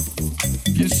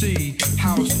 You see,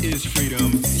 house is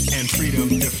freedom, and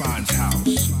freedom defines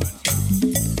house.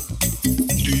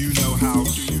 Do you know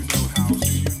house?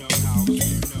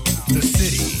 The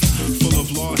city, full of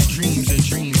lost dreams and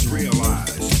dreams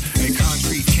realized. A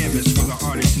concrete canvas for the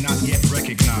artists not yet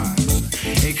recognized.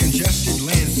 A congested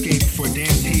landscape for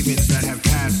dance havens that have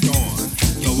passed on.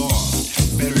 The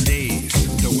Loft, Better Days,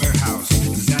 The Warehouse,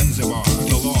 Zanzibar.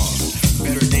 The Loft,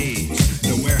 Better Days,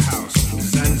 The Warehouse,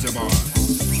 Zanzibar.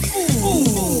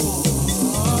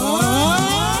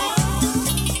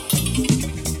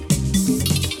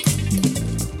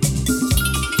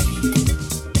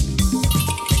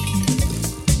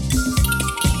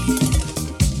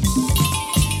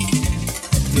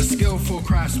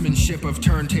 Craftsmanship of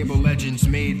turntable legends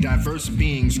made diverse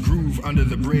beings groove under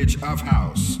the bridge of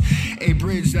house. A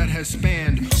bridge that has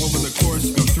spanned over the course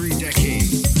of 3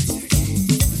 decades.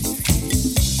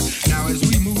 Now as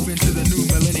we move into the new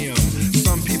millennium,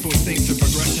 some people think the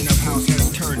progression of house has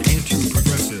turned into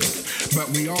progressive. But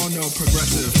we all know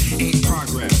progressive ain't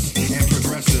progress, and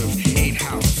progressive ain't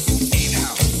house. Ain't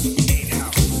house. Ain't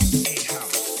house. Ain't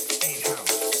house. Ain't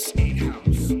house. Ain't house.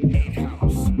 Ain't house.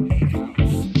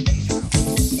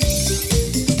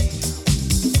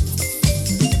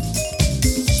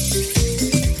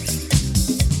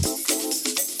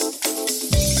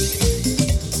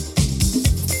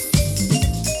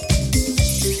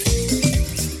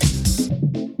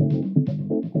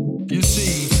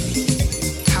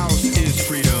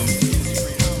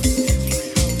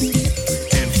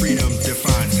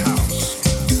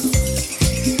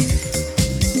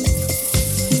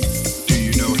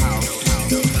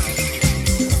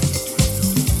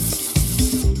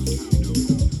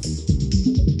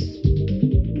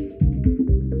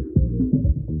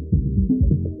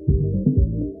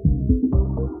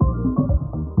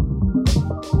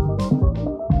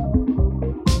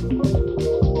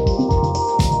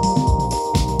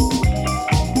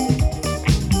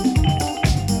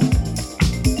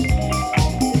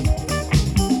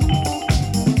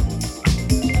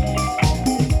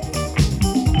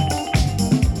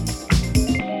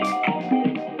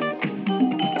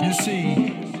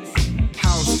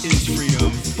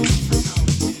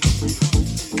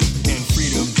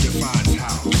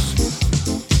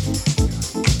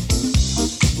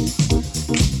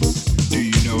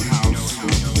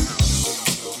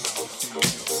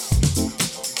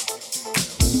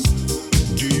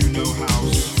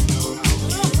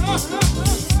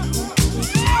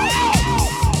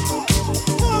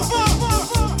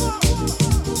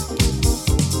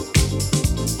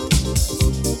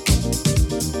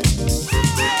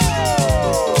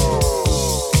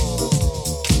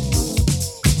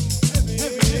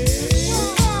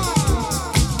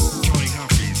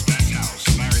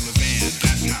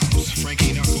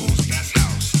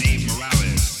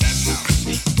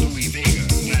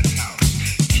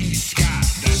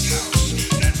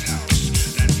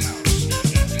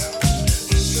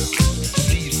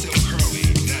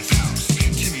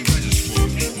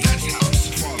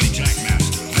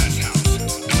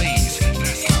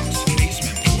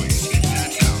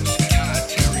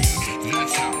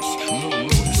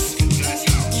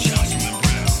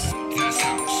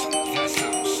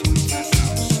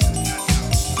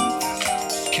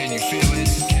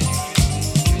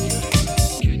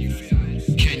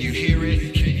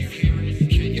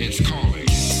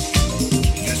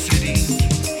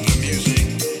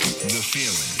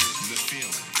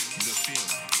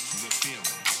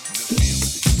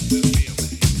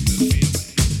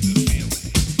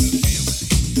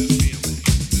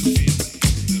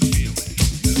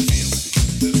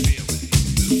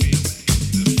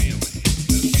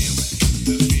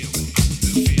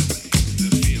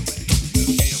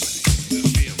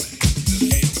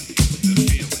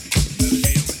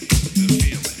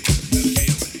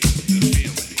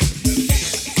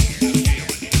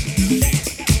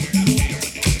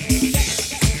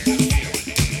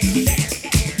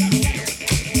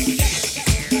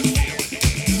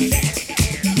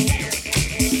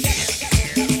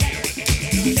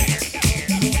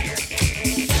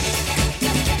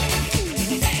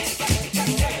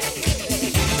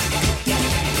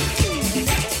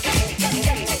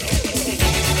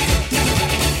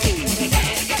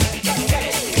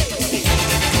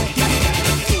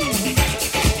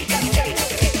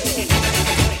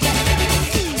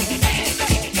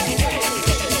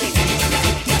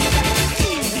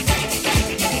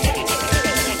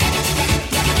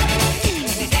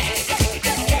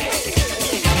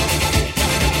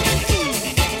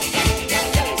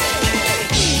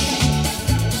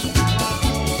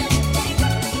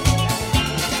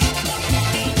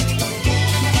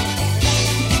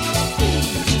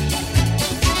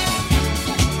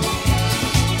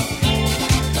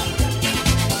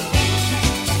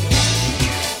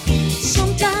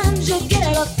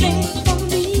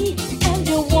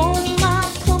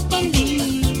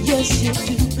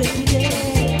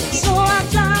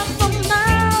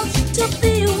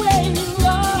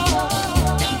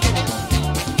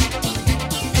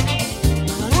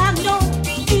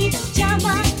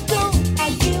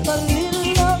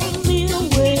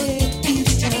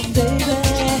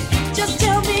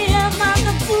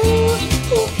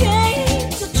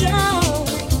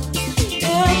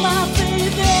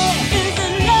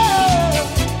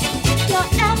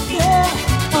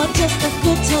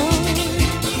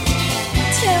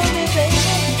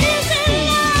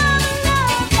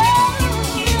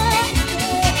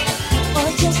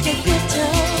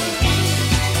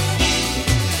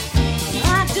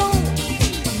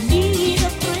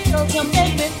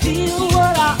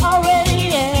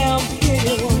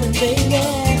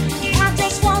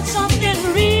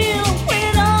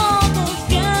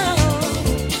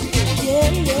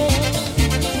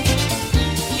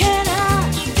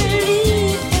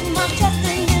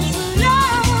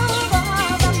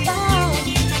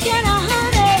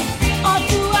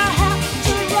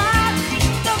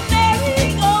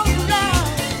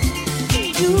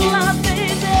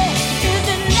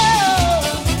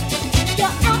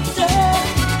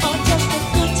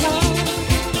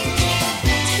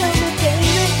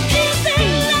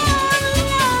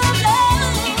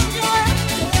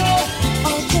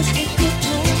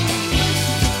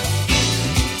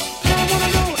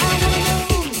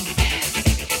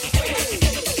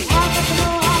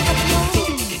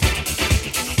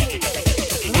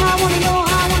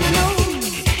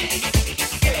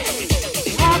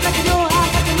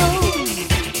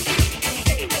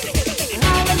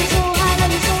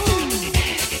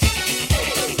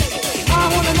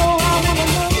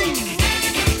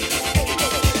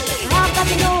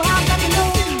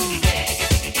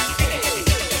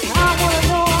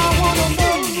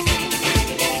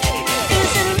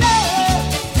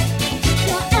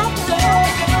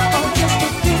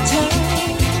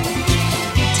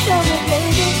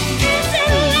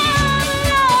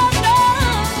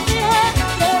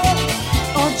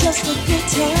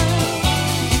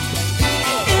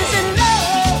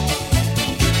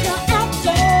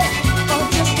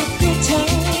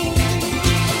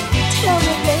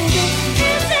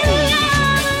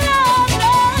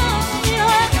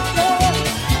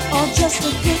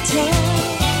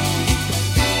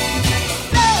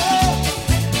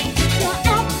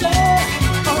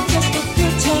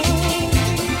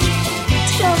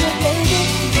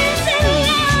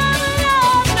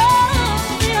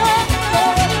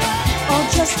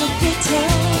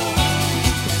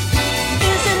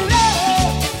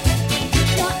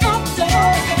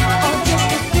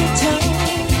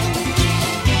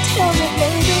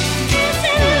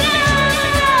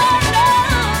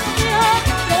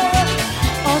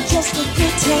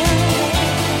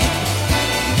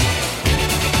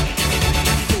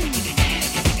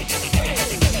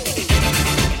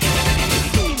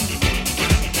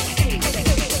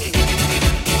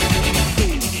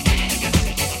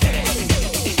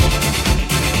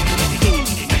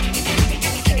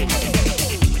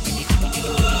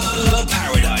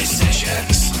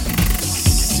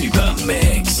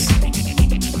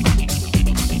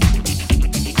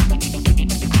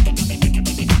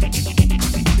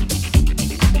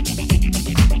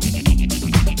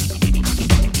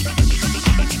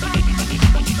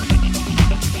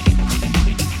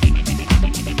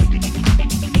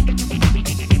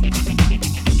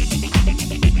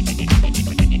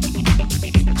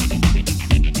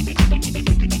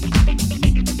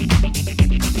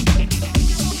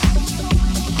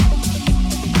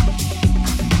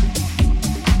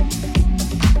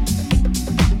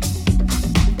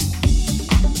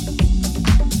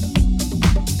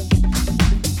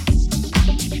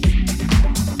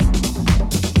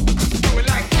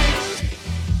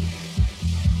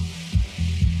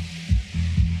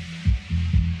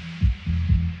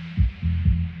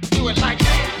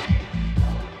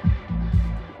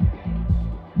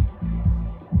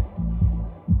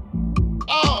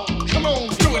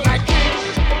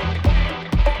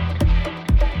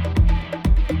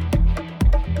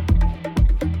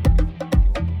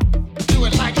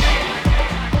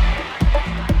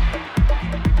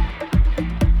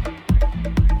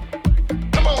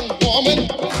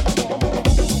 woman.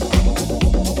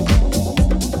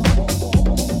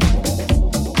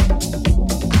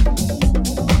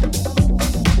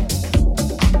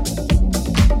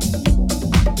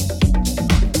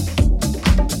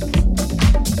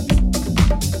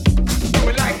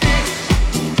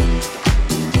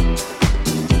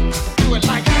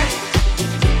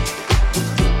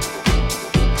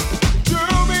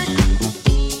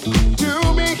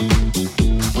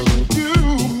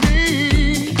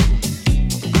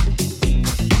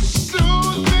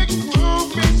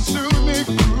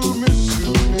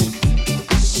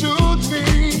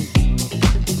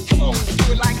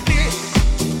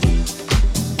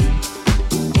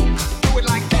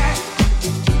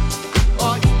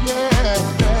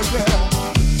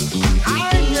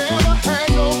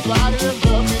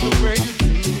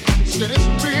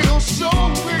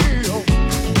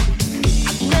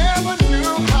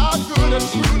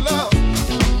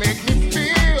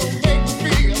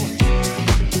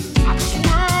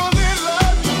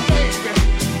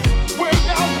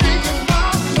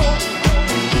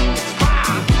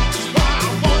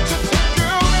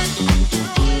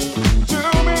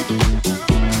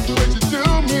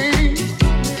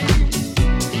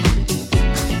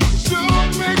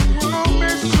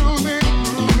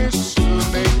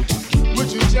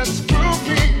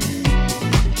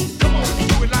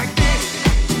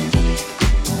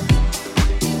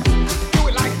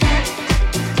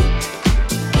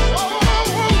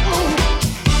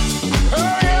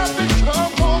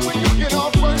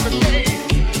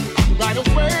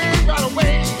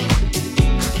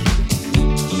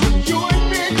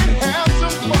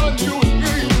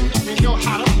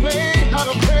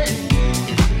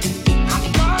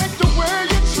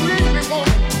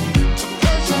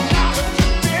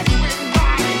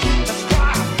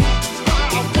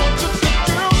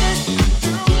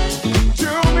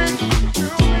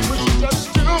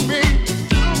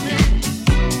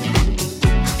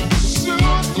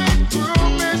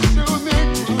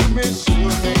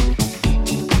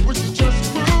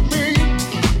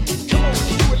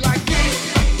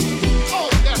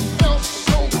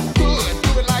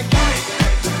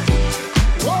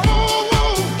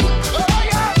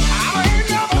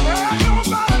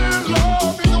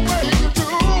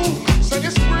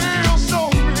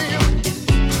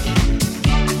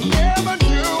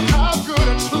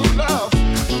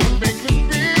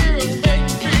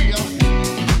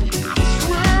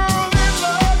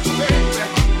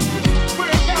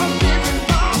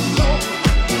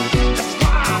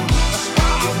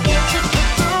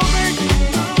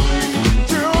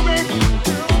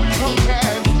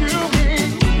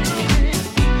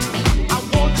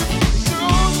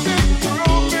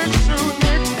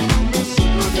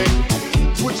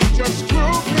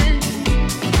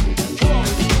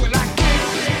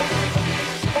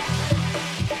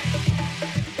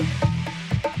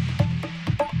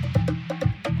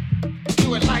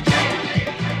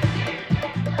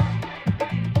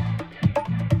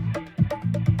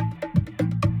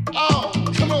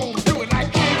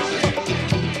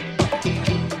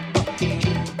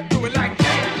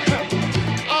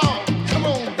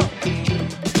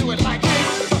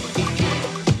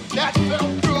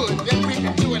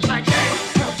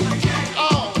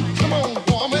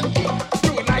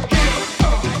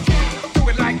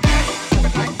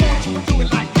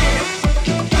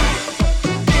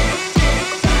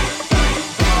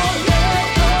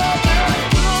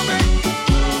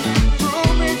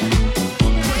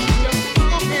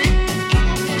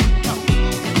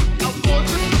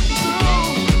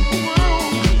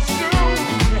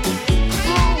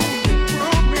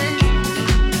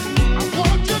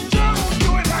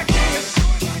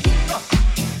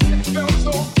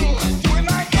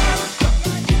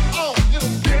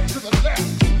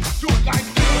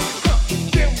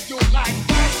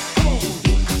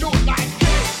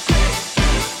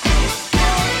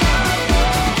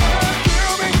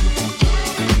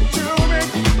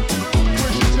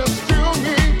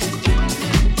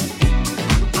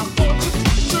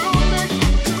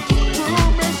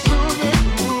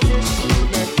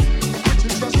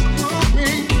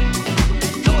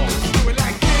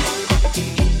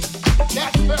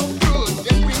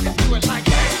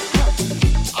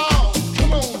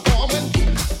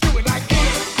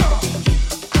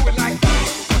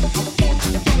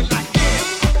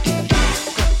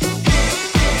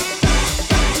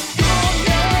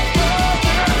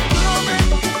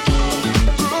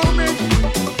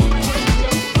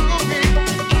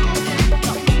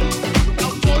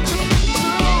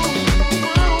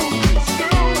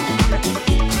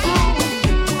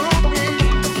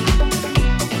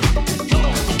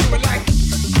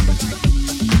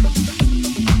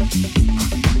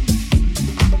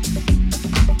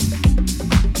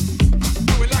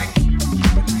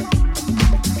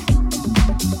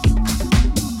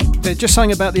 just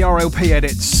saying about the RLP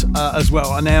edits as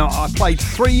well. And now I played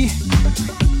 3.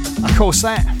 Of course,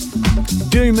 that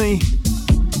do me.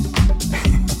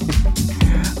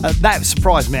 That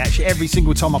surprised me actually. Every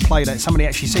single time I played it, somebody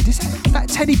actually said, "Is that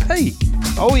Teddy P?"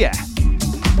 Oh yeah.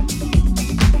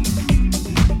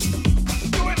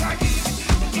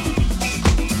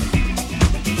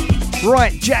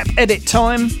 Right, Jap edit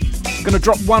time. Gonna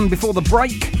drop one before the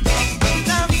break.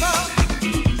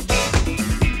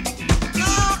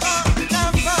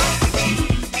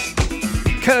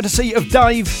 Courtesy of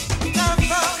Dave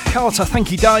Carter.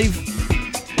 Thank you, Dave.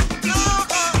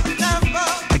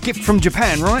 A gift from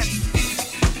Japan, right?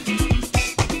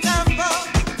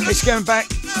 It's going back.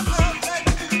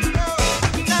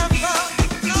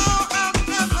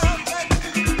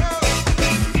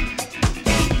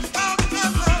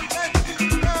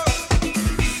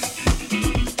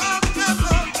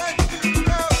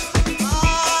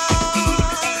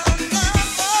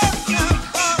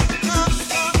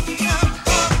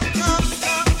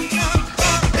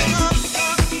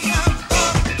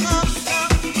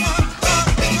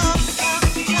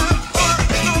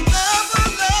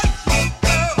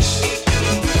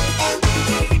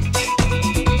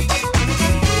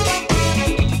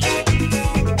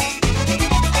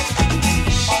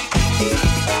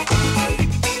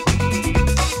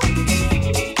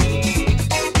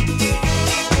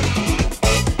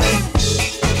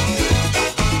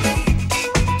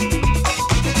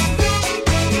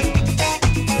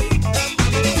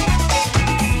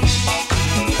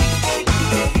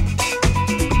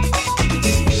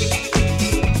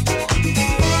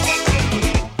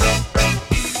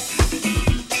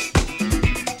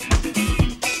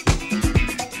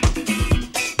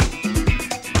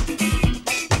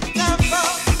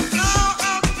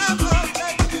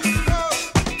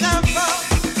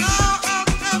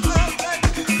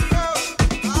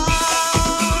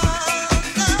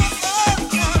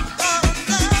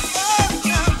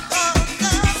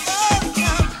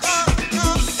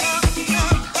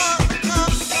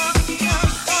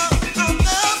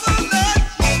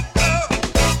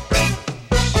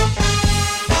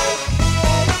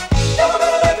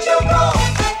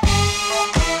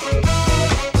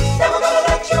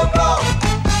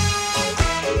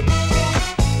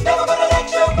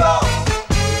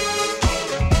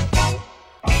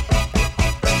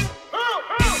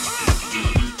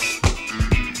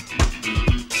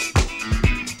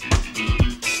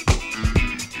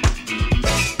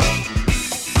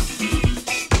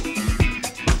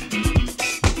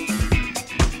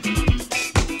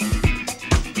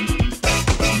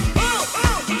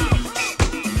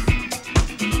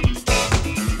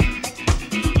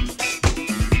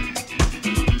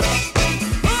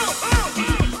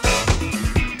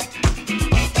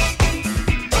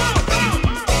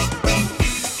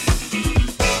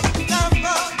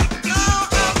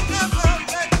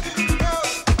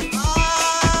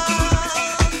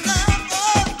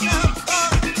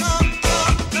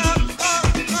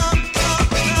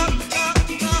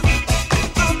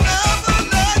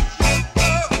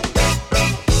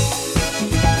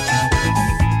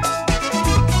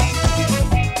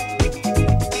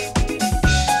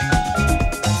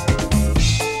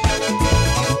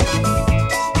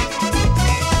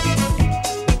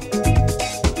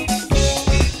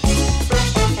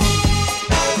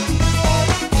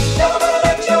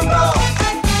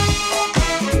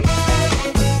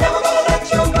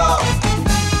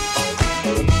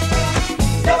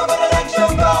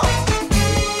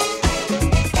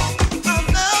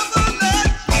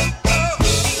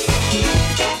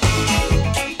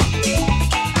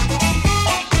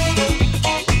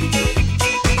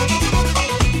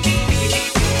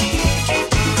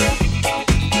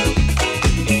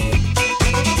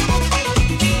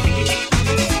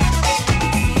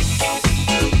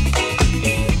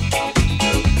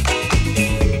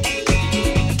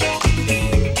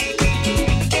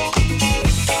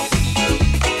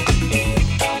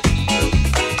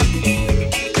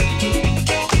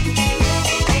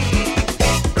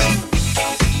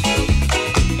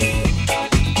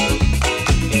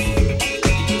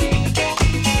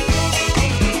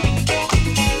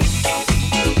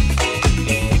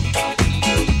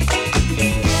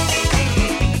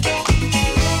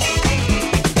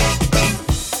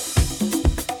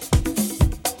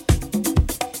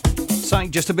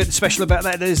 Something just a bit special about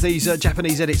that, there's these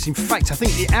Japanese edits. In fact, I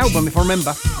think the album, if I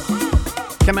remember,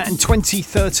 came out in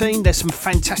 2013. There's some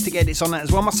fantastic edits on that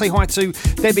as well. I must say hi to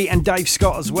Debbie and Dave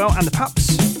Scott as well, and the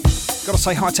pups. Got to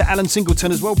say hi to Alan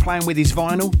Singleton as well, playing with his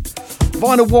vinyl.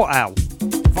 Vinyl what, Al?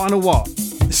 Vinyl what?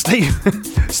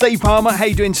 Steve Palmer, how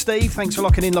you doing, Steve? Thanks for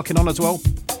locking on as well.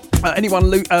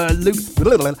 Anyone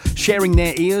sharing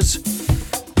their ears,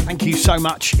 thank you so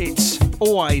much. It's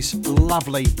always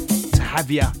lovely to have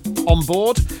you on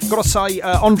board. Got to say,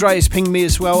 Andre has pinged me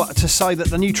as well to say that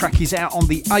the new track is out on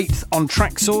the 8th on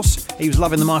Traxsource. He was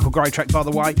loving the Michael Gray track, by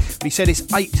the way, but he said it's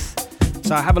 8th.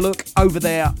 So have a look over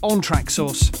there on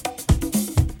Traxsource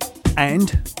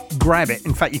and grab it.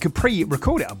 In fact, you could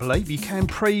pre-record it, I believe. You can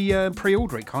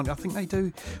pre-order it, can't you? I think they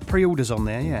do pre-orders on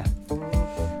there, yeah.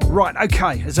 Right,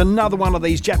 okay, there's another one of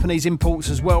these Japanese imports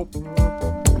as well.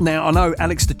 Now, I know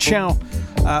Alex de Chow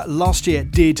last year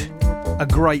did a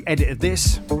great edit of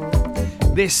this.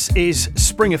 This is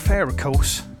Spring Affair, of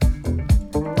course.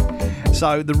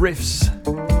 So the riffs,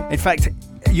 in fact,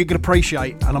 you can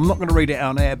appreciate, and I'm not going to read it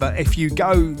out there, but if you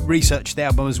go research the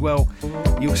album as well,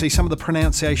 you'll see some of the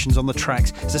pronunciations on the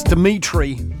tracks. So it's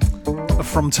Dimitri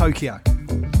from Tokyo.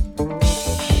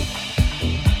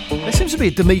 There seems to be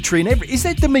a Dimitri in every... Is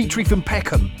there Dimitri from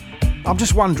Peckham? I'm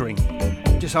just wondering.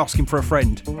 Just asking for a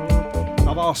friend.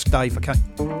 I've asked Dave, okay?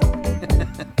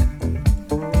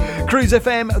 Cruise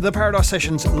FM, the Paradise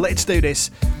Sessions, let's do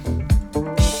this.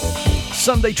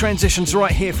 Sunday transitions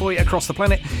right here for you across the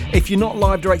planet. If you're not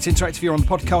live, direct interactive, you're on the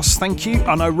podcast, thank you.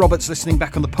 I know Robert's listening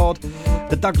back on the pod.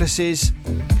 The Douglases,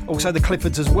 also the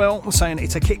Cliffords as well, saying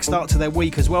it's a kickstart to their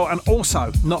week as well. And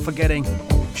also, not forgetting,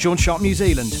 Sean Sharp, New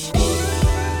Zealand.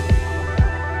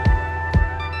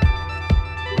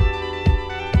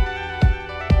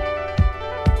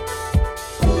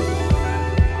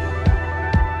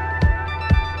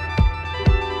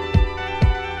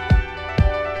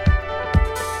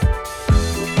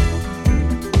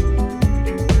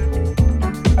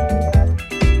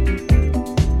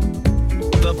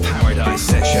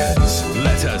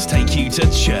 To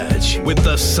church with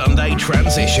the Sunday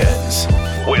Transitions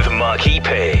with Marky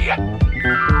P.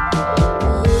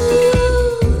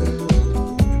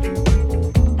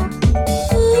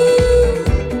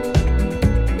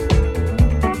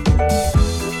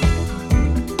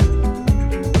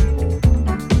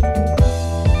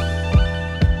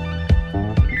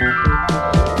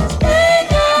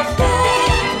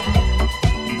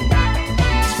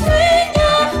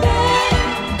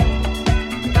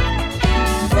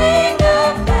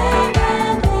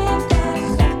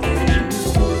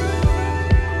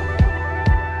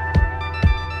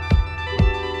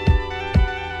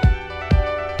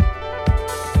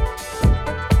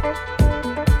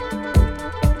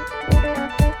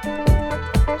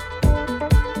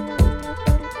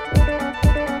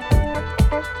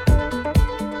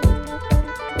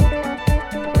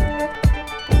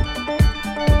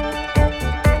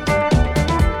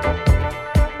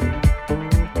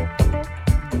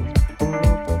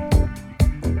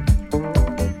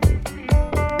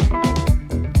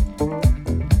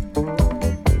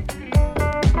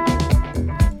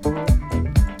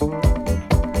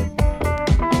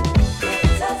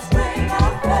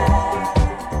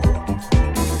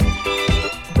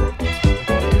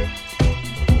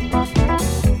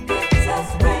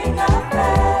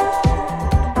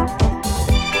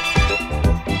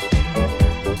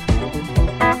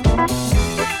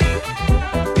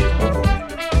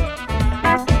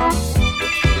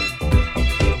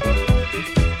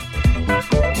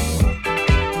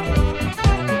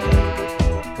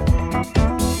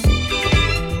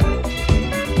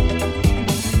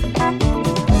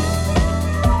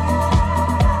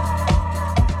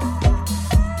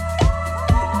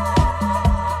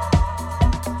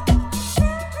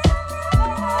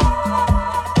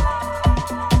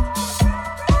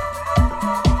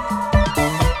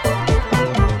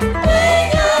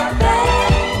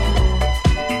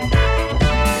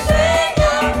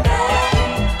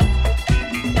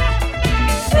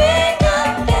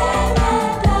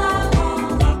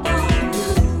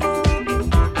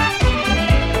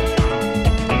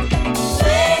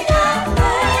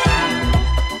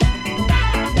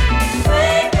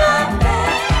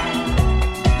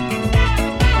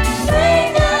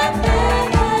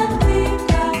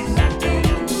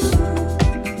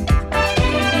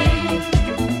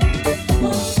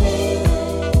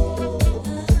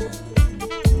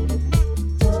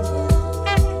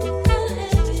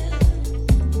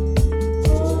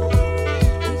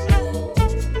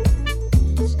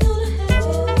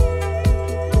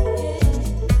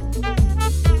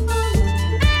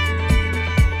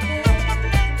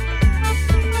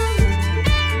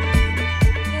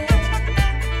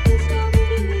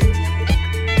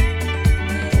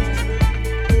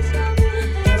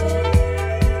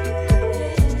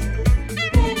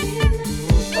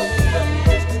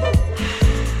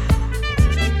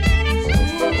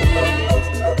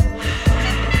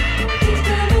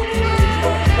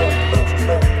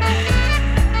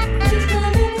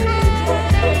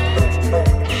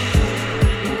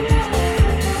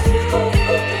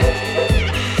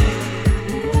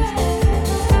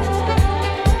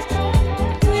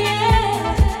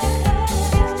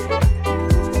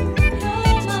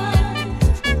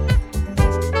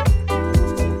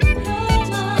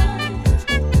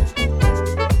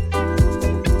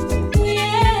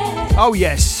 Oh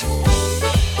yes,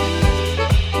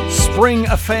 Spring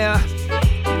Affair,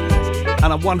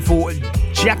 and a wonderful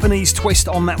Japanese twist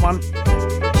on that one.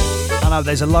 I know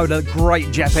there's a load of great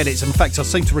Jap edits. In fact, I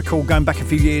seem to recall going back a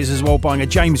few years as well, buying a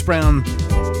James Brown.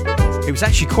 It was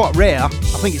actually quite rare, I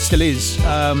think it still is,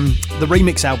 the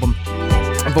remix album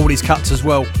of all these cuts as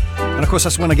well. And of course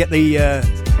that's when I get the,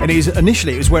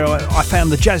 initially it was where I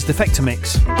found the Jazz Defector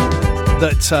mix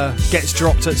that gets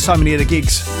dropped at so many of the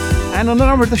gigs and on a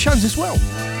number of the shows as well.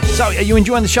 So are you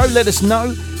enjoying the show? Let us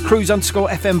know.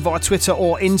 Cruise_FM via Twitter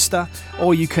or Insta,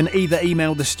 or you can either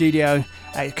email the studio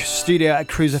at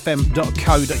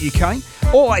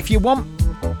cruisefm.co.uk, or if you want,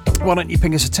 why don't you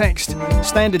ping us a text?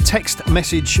 Standard text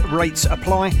message rates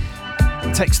apply.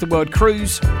 Text the word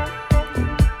cruise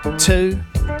to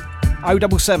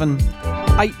 077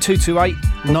 8228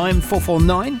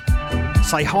 9449.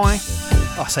 Say hi.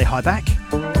 I say hi back.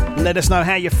 Let us know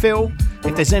how you feel.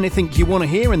 If there's anything you want to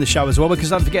hear in the show as well, because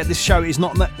don't forget, this show is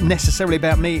not necessarily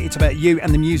about me, it's about you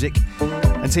and the music,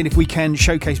 and seeing if we can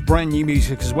showcase brand new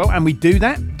music as well. And we do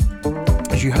that,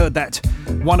 as you heard that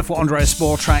wonderful Andreas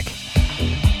Spohr track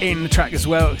in the track as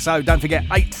well. So don't forget,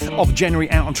 8th of January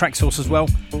out on Traxsource as well.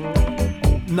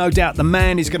 No doubt the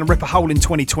man is going to rip a hole in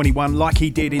 2021 like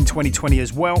he did in 2020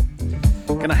 as well.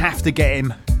 Gonna have to get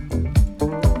him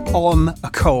on a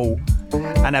call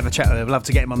and have a chat with him. I'd love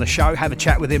to get him on the show, have a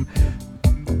chat with him.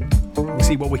 We'll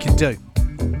see what we can do.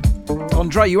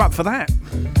 Andre, you up for that?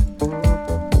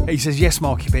 He says, yes,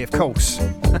 Marky B, of course.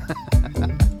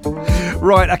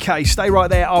 Right, okay, stay right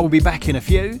there. I will be back in a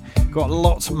few. Got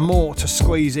lots more to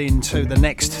squeeze into the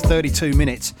next 32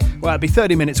 minutes. Well, it'll be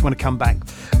 30 minutes when I come back.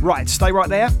 Right, stay right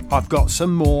there. I've got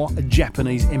some more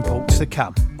Japanese imports to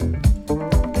come.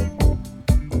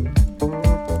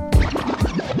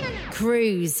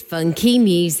 Cruise funky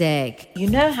music. You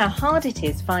know how hard it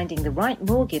is finding the right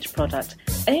mortgage product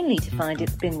only to find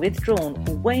it's been withdrawn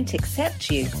or won't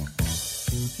accept you?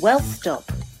 Well, stop.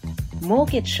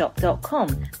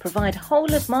 MortgageShop.com provide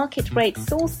whole of market rate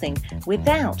sourcing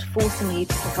without forcing you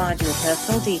to provide your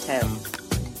personal details.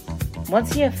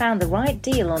 Once you have found the right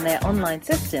deal on their online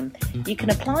system, you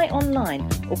can apply online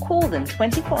or call them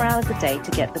 24 hours a day to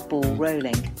get the ball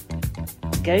rolling.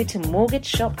 Go to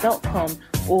MortgageShop.com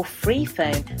or free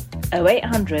phone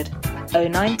 0800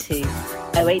 092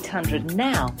 0800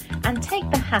 now and take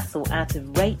the hassle out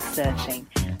of rate searching.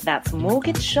 That's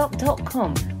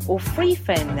MortgageShop.com or free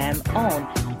phone them on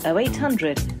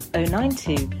 0800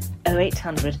 092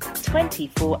 0800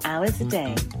 24 hours a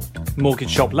day.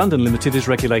 Mortgage Shop London Limited is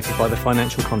regulated by the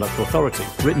Financial Conduct Authority.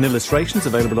 Written illustrations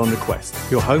available on request.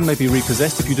 Your home may be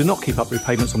repossessed if you do not keep up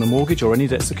repayments on the mortgage or any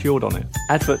debt secured on it.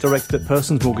 Advert directed at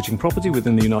persons mortgaging property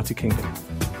within the United Kingdom.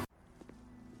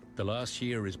 The last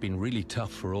year has been really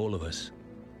tough for all of us,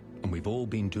 and we've all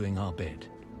been doing our bit.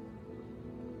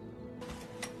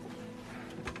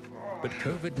 But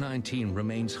COVID-19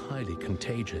 remains highly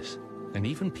contagious, and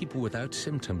even people without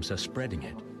symptoms are spreading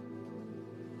it.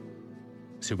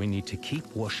 So we need to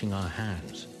keep washing our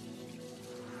hands.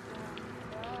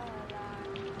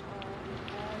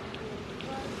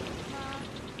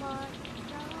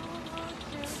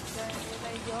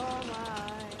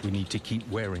 We need to keep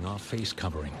wearing our face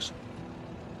coverings.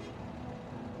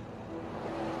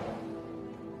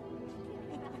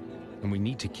 And we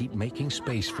need to keep making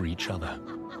space for each other.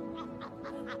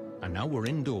 And now we're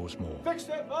indoors more.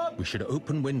 We should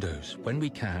open windows when we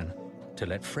can to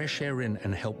let fresh air in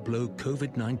and help blow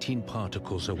COVID-19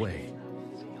 particles away.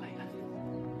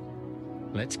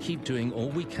 Let's keep doing all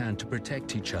we can to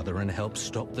protect each other and help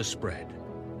stop the spread.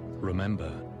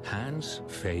 Remember, hands,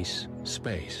 face,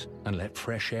 space, and let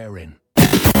fresh air in.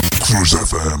 Cruise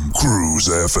FM, Cruise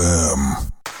FM.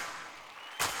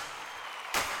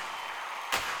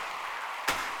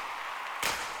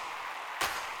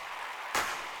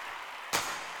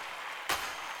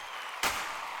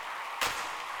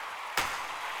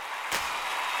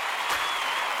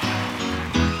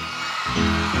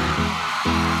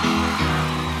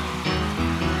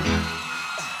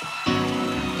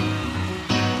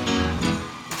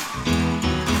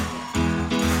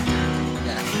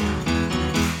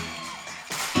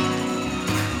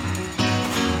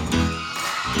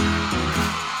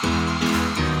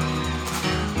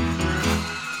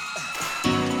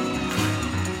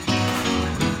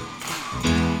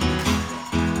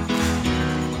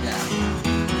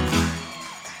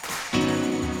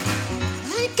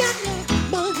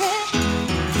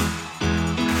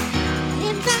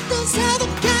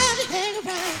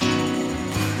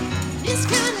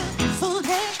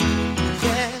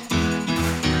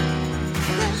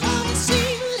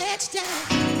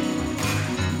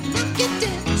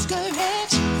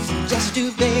 just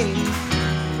do, babe.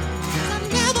 I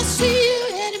never see you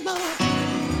anymore.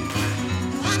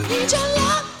 I need your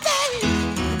love, babe.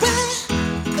 Well,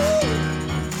 ooh,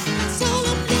 that's all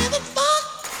I'm living for.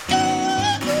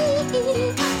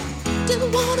 Ooh, I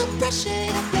didn't wanna pressure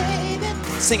you, baby.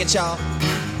 Sing it, y'all.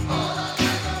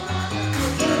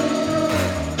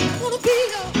 Wanna be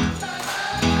your,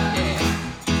 yeah.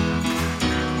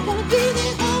 Wanna be the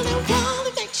only one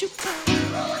that makes you cry.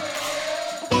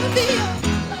 Wanna be your.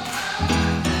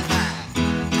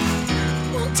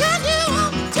 Turn you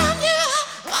on,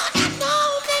 all I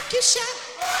know make you shine.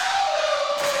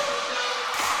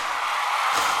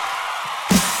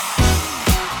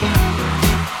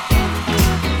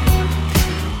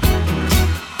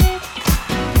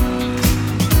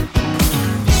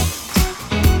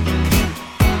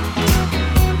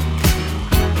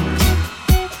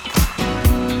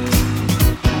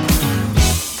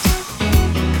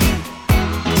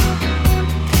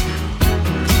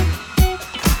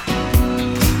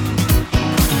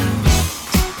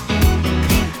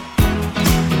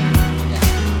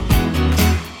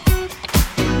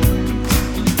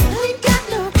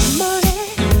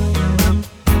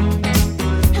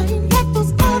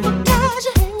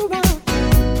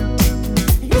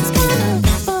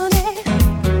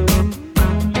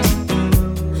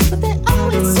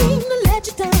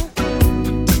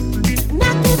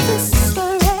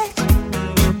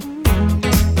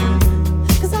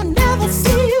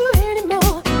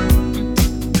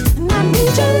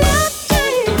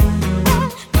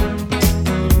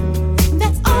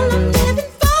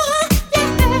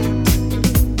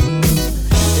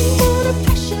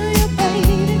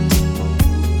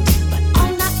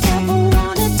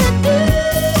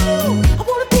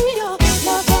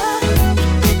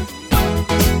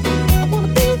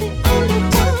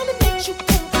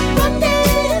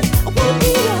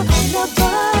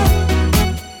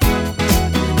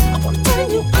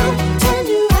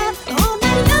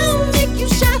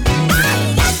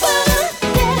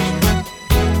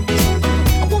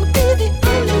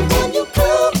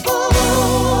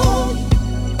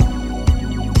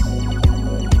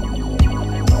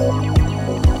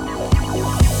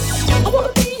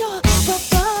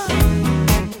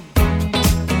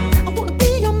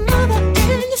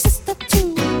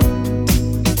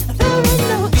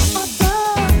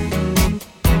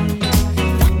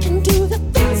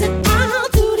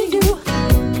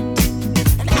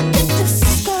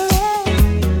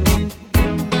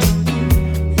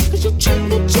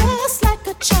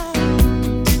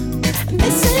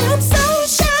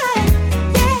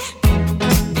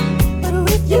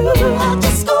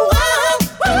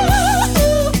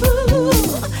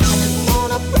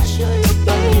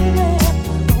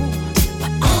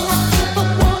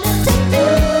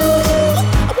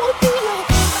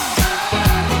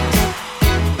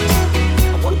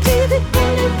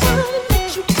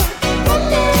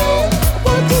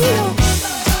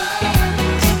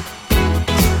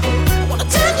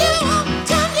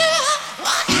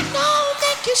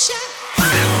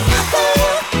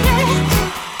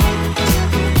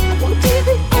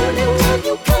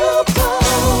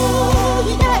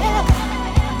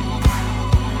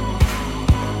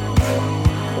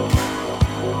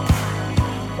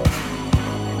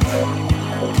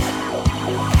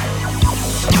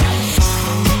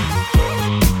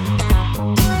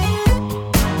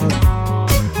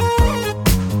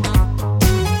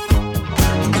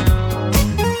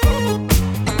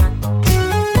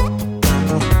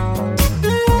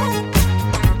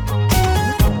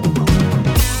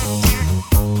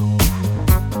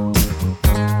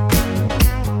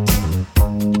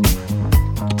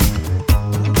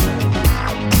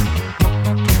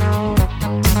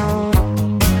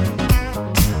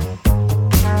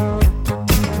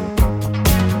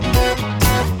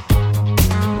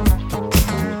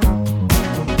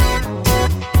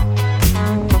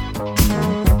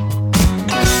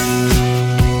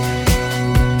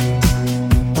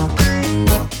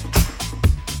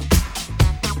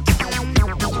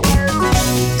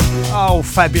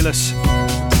 Fabulous.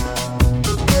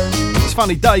 It's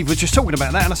funny, Dave was just talking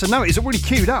about that and I said, no, it's already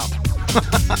queued up.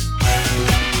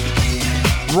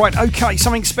 Right, okay,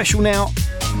 something special now.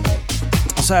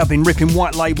 I say I've been ripping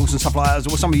white labels and stuff like that.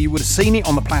 Some of you would have seen it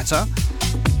on the platter.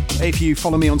 If you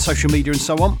follow me on social media and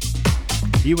so on,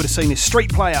 you would have seen this.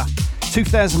 Street Player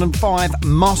 2005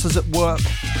 Masters at Work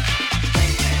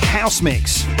house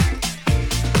mix.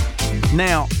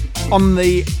 Now, on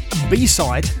the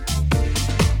B-side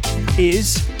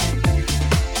is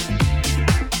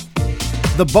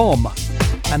The Bomb,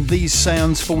 and These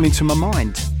Sounds Fall Into My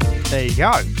Mind. There you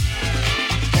go.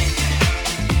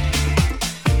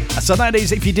 A So that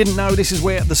is, if you didn't know, this is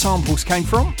where the samples came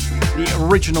from. The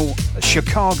original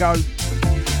Chicago.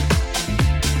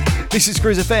 This is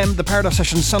Cruise FM, the Paradise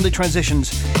Sessions Sunday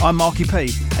Transitions. I'm Marky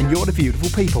P, and you're the beautiful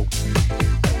people.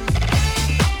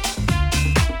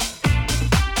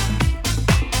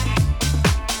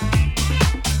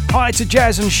 Hi to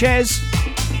Jazz and Shez.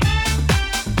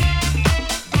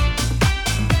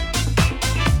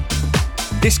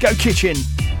 Disco Kitchen.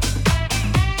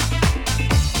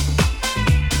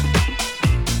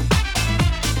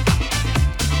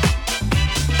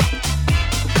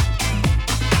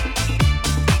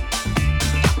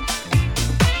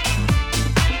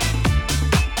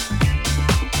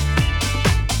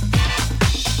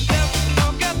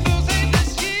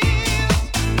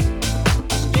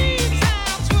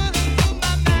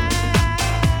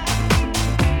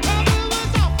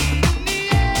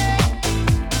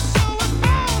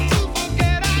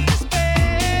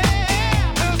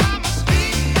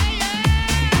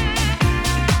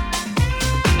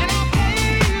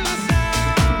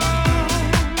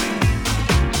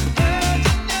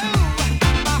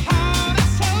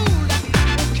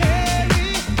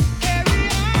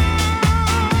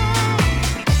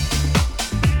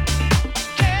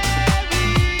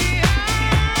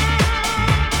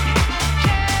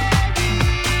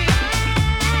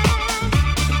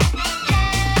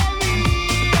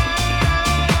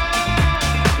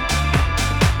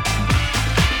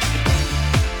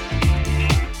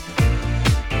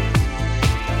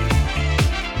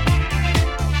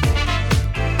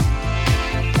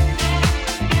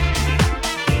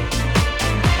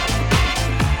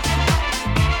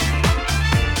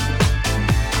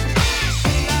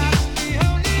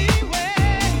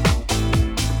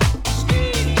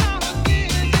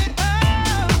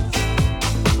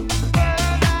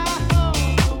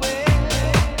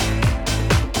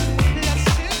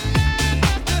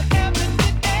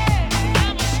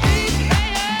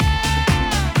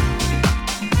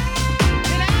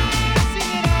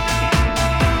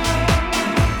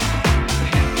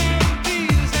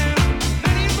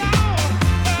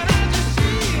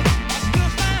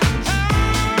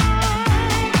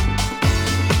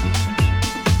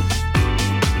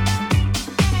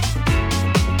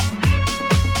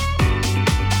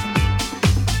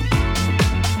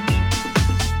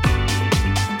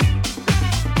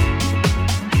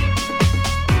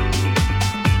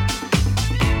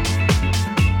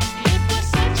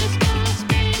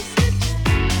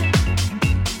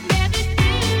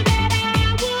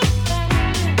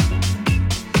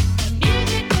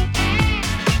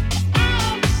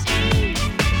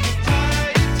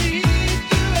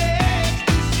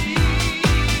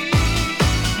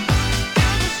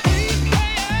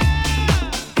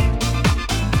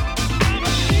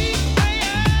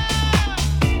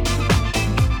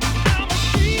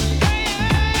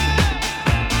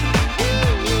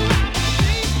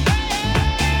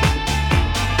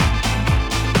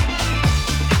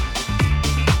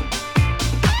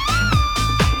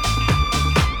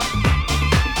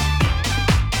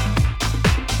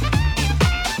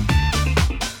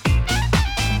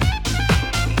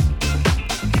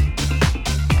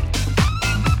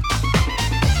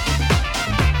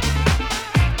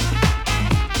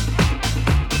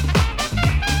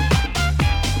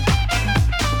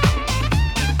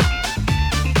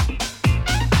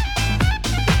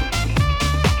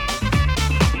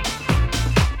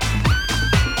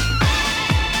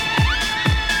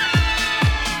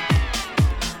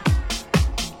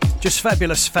 Just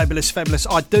fabulous, fabulous, fabulous.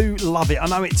 I do love it. I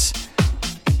know it's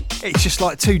just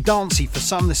like too dancey for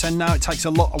some. They say no, it takes a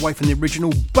lot away from the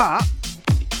original, but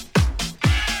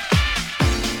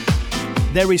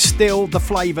there is still the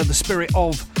flavour, the spirit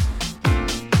of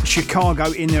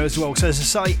Chicago in there as well. So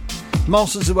as I say,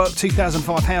 Masters of Work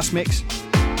 2005 house mix.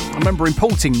 I remember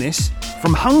importing this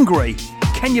from Hungary.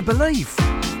 Can you believe?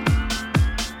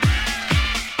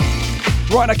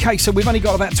 Right, okay, so we've only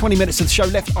got about 20 minutes of the show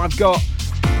left. I've got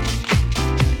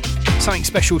something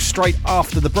special straight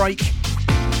after the break.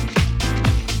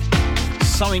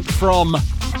 Something from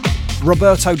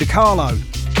Roberto Di Carlo.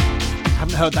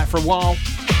 Haven't heard that for a while.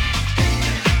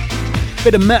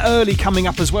 Bit of Met Early coming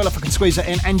up as well, if I can squeeze that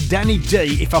in, and Danny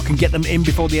D, if I can get them in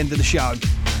before the end of the show.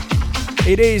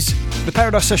 It is the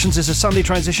Paradise Sessions is a Sunday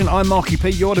transition. I'm Marky P,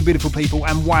 you're the beautiful people,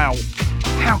 and wow,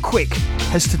 how quick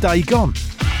has today gone?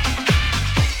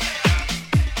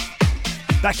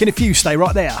 Back in a few, stay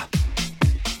right there.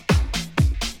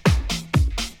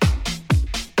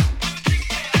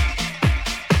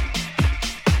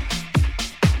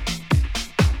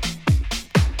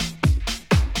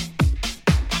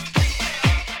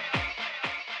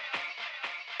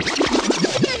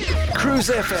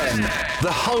 Cruise FM,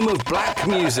 the home of black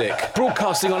music,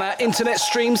 broadcasting on our internet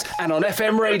streams and on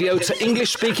FM radio to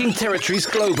English-speaking territories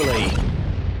globally.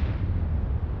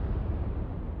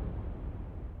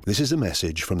 This is a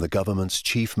message from the government's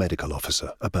chief medical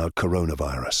officer about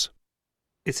coronavirus.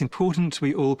 It's important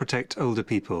we all protect older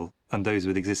people and those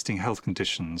with existing health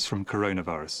conditions from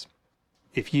coronavirus.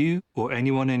 If you or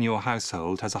anyone in your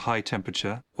household has a high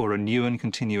temperature or a new and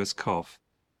continuous cough,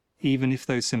 even if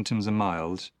those symptoms are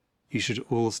mild, you should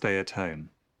all stay at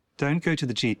home. Don't go to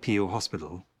the GP or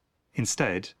hospital.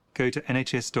 Instead, go to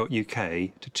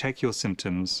nhs.uk to check your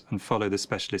symptoms and follow the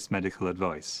specialist medical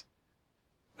advice.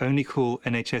 Only call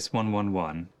NHS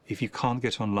 111 if you can't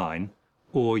get online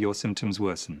or your symptoms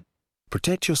worsen.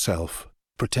 Protect yourself,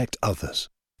 protect others,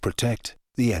 protect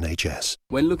the NHS.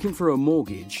 When looking for a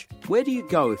mortgage, where do you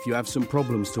go if you have some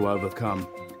problems to overcome?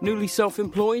 Newly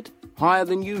self-employed? Higher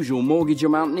than usual mortgage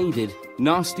amount needed?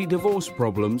 Nasty divorce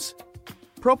problems?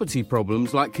 Property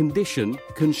problems like condition,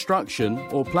 construction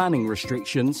or planning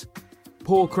restrictions?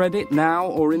 Poor credit now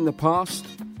or in the past?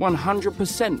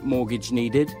 100% mortgage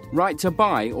needed? Right to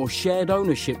buy or shared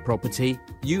ownership property?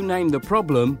 You name the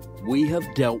problem, we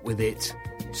have dealt with it.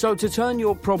 So to turn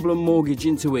your problem mortgage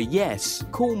into a yes,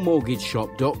 call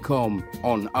mortgageshop.com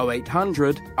on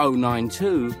 0800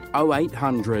 092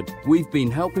 0800. We've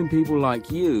been helping people like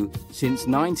you since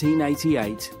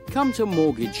 1988. Come to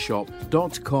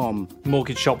mortgageshop.com.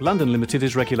 Mortgage Shop London Limited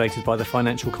is regulated by the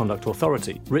Financial Conduct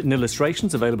Authority. Written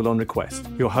illustrations available on request.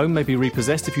 Your home may be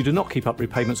repossessed if you do not keep up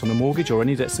repayments on a mortgage or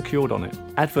any debt secured on it.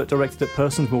 Advert directed at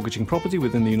persons mortgaging property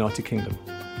within the United Kingdom.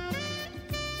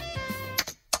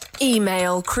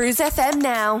 Email Cruise FM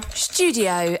now,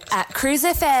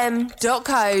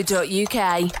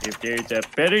 studio@cruisefm.co.uk. If there's a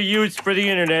better use for the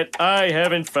internet, I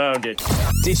haven't found it.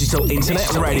 Digital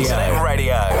Internet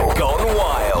Radio. Gone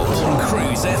wild on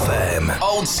Cruise FM.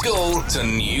 Old school to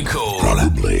new cool.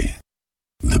 Probably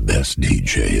the best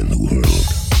DJ in the world.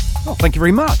 Oh, thank you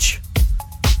very much.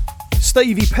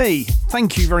 Stevie P,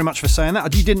 thank you very much for saying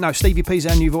that. You didn't know Stevie P's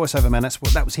our new voiceover man.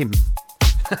 That was him.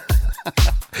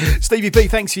 Stevie P,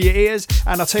 thanks for your ears.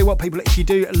 And I'll tell you what, people, if you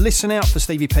do listen out for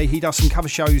Stevie P, he does some cover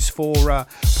shows for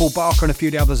Paul Barker and a few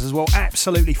of the others as well.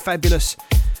 Absolutely fabulous.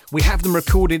 We have them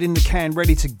recorded in the can,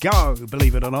 ready to go,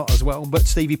 believe it or not, as well. But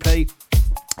Stevie P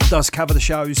does cover the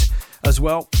shows as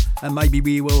well. And maybe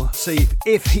we will see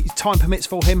if time permits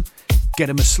for him, get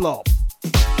him a slot.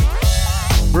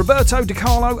 Roberto Di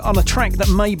Carlo on a track that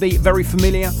may be very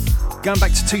familiar, going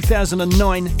back to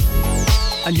 2009.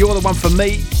 And You're the One for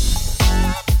Me.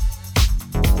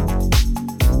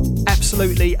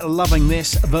 Absolutely loving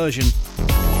this version.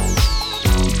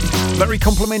 Very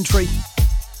complimentary.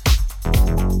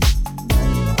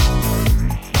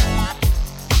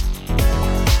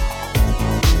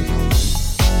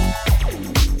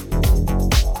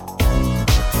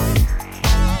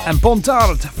 And bon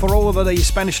tard for all of the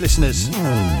Spanish listeners.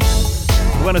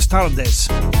 Buenas tardes.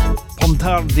 Bon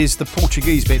tard is the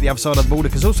Portuguese bit, the other side of the border,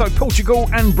 because also Portugal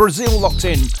and Brazil locked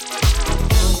in.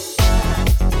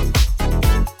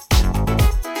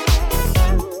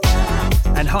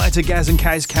 And hi to Gaz and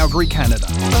Kaz, Calgary, Canada.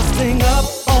 Busting up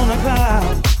on a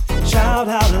cloud, shout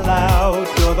out loud,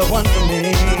 you're the one for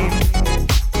me.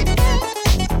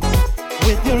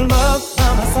 With your love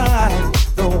by my side,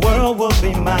 the world will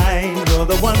be mine, you're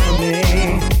the one for me.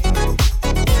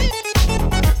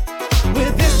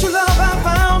 With this true love I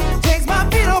found, takes my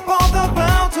feet up on the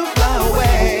ground to fly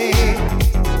away.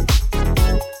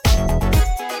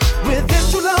 With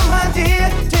this true love, my dear,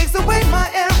 takes away my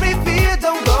every fear,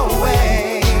 don't go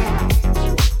away.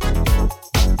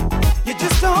 You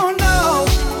just don't know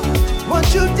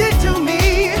what you did to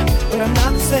me, but I'm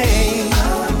not the same.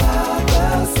 I'm not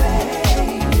the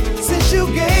same. Since you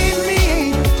gave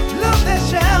me love that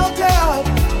sheltered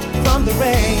from the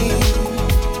rain.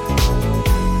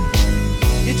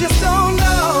 You just don't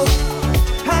know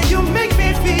how you make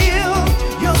me feel.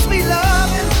 Your sweet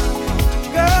loving,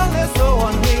 girl, is so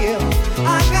unreal.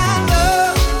 I got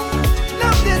love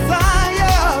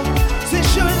desire.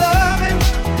 Since you're loving,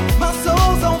 my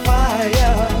soul's on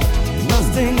fire.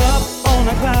 Busting up on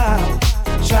a cloud,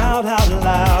 shout out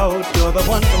loud, you're the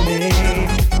one for me.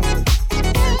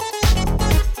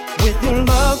 With your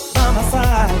love by my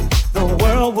side, the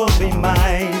world will be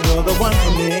mine, you're the one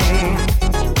for me.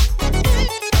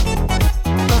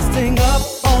 Busting up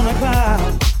on a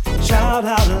cloud, shout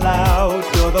out loud,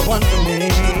 you're the one for me.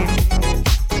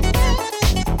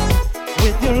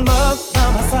 With your love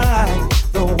by my side,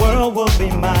 the world will be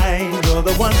mine, you're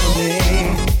the one for me.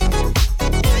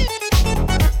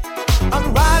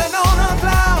 I'm riding on a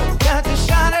cloud, got to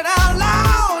shout it out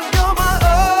loud, you're my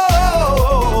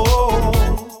oh.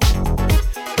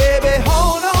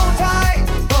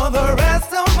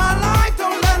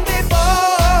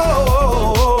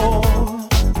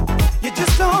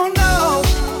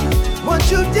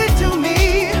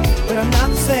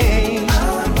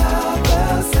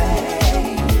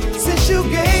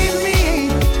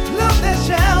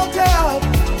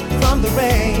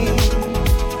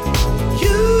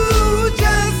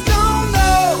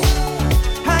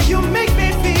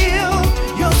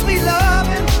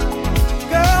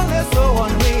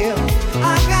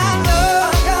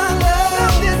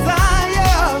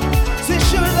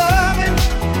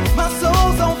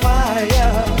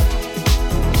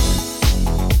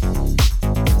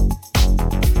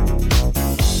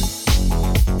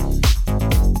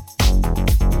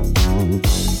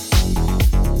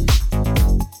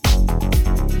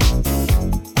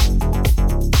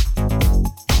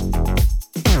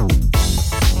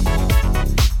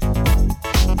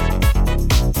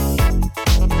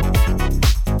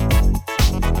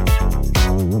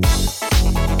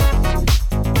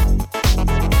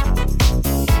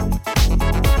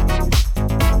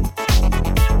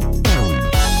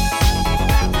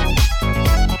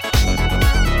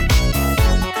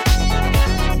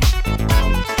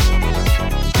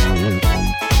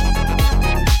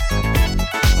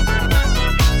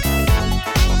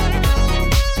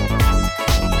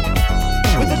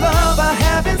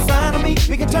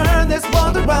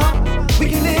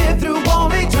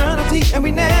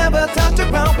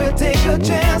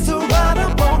 chance to ride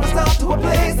up on a stop to a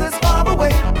place that's far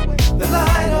away. The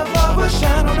light of love will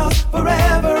shine on us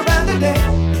forever and a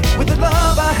day. With the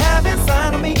love I have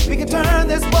inside of me, we can turn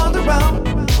this world around.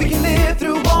 We can live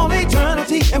through all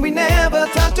eternity and we never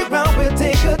touch the ground. We'll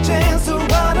take a chance to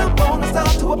ride up on a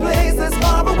stop to a place that's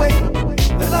far away.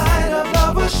 The light of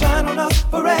love will shine on us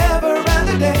forever and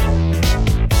a day.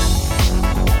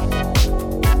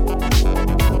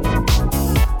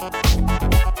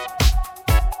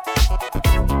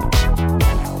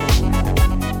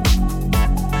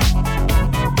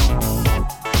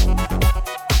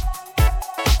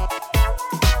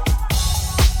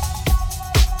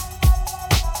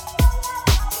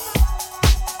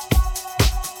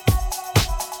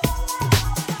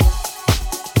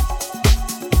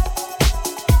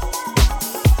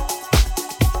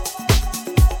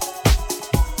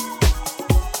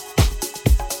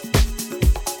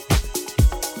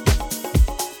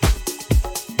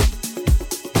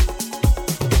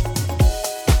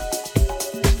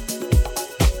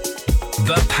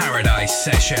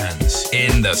 Sessions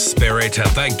in the spirit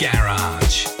of the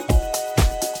garage.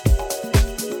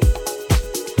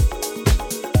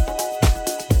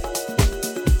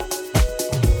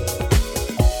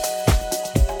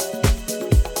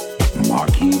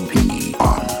 Marky B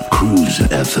on Cruise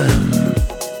FM.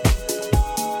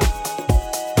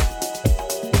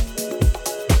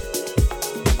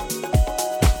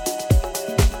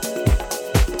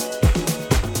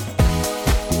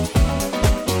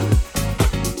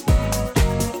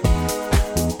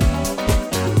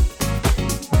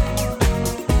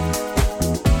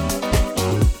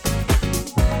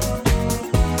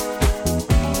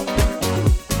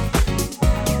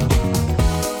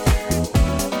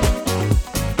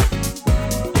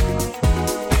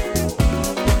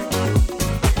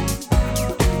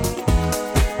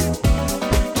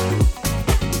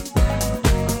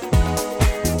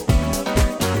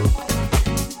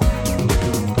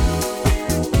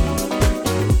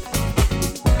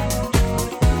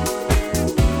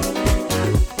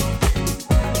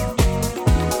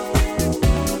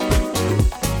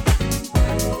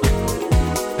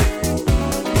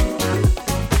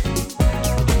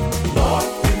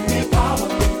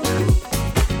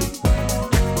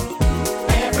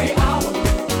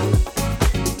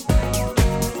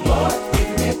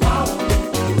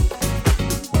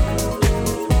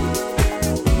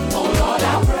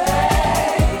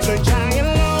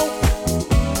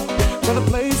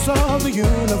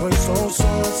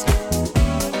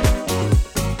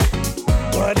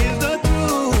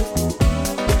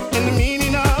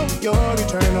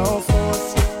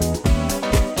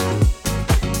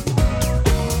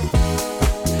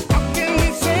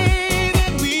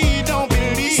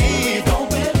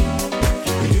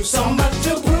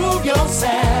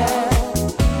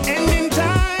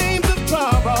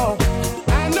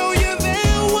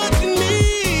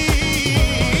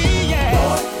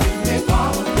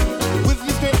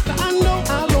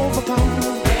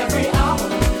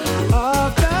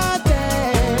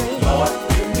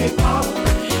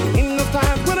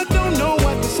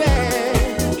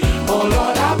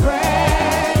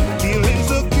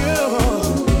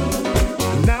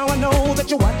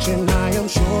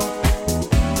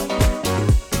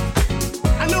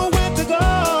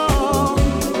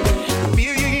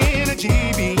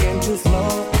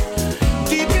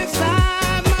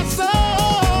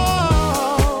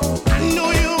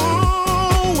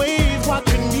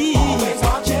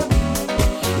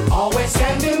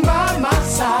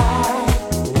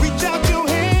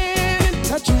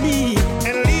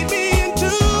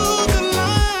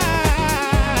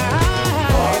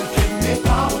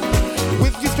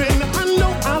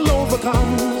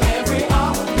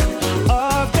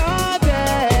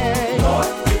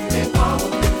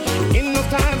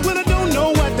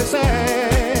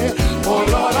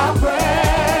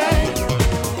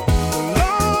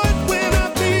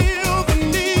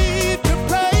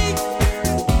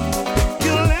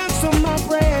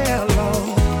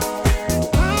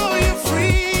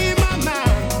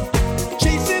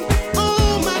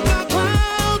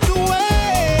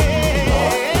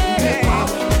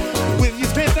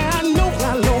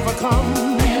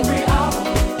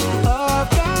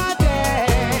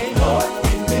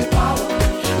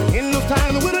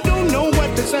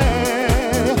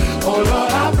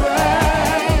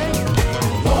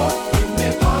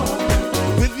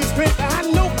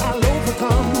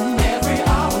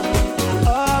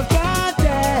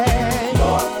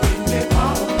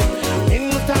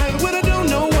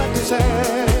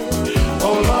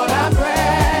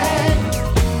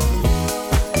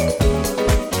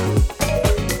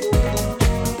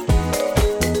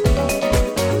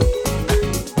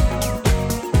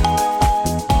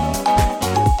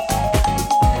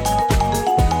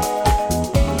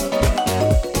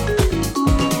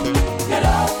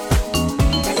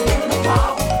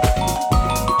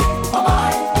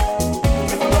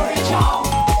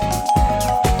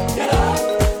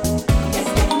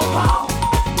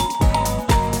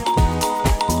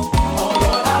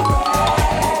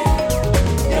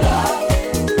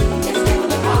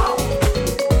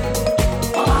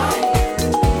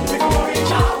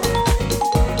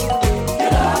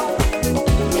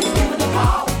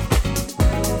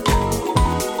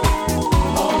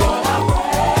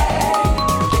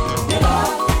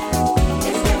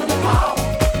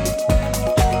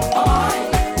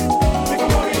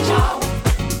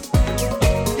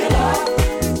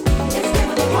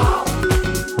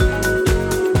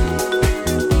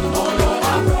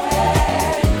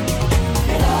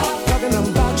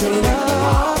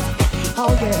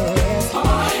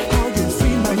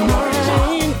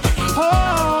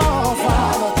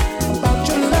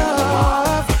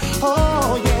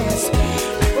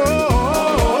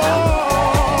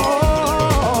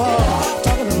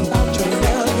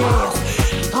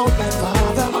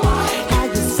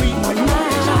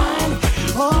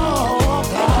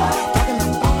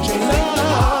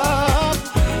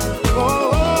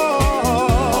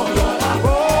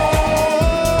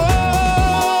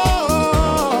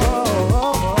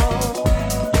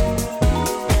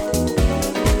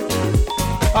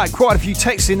 Right, quite a few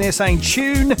texts in there saying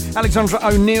tune. Alexandra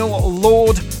O'Neill,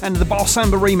 Lord, and the Bar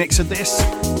Samba remix of this.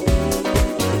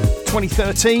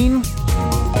 2013.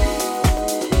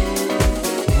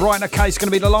 Right, okay, it's going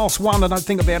to be the last one. I don't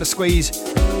think I'll be able to squeeze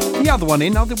the other one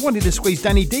in. I wanted to squeeze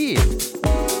Danny D in.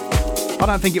 I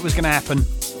don't think it was going to happen.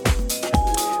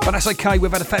 But that's okay,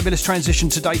 we've had a fabulous transition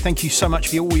today. Thank you so much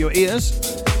for all your ears.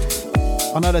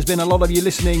 I know there's been a lot of you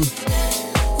listening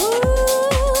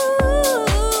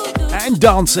and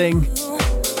dancing.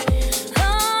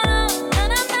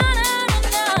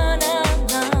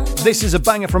 This is a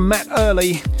banger from Matt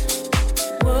Early.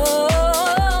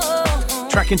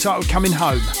 Track entitled Coming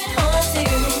Home.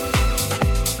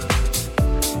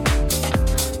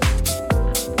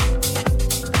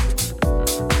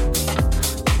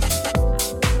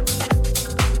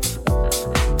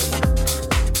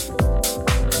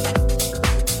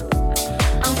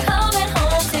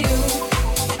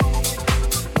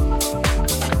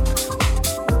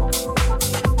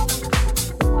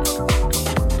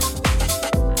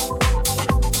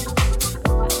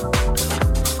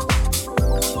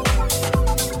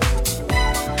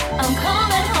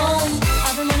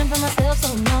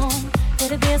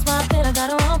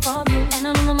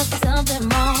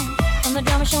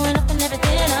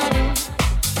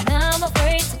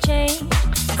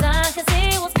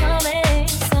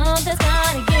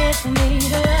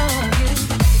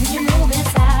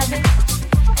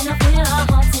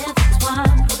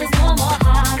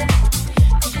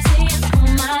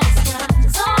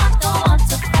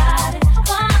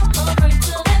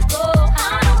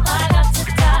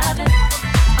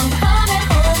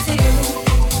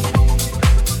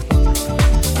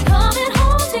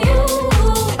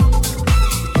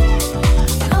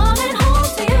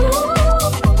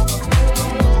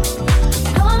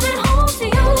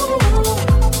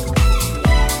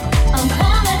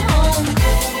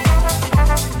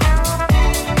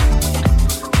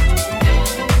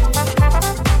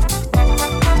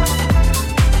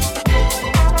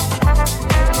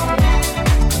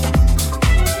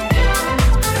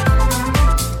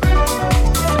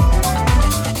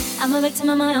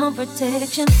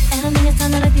 protection. And I think it's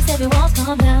time to let these heavy walls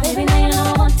come down. Baby, now you know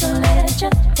I want to let you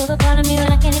feel the part of me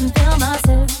that I can't even feel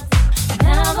myself.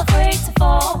 Now I'm afraid to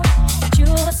fall, but you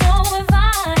are so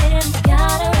inviting.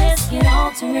 Gotta risk it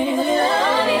all to really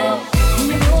love you. When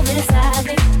you move inside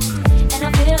me, and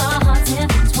I feel our hearts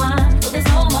intertwined, but there's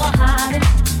no more hiding.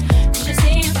 'Cause you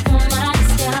see it through my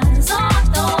disguise, so I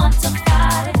don't want to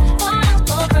fight it. But I'm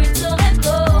afraid to let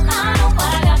go. I know I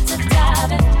got to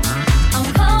dive in. I'm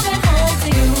coming home to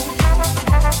you.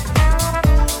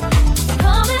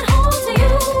 Coming home to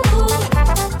you.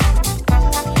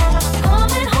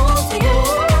 Coming home to you.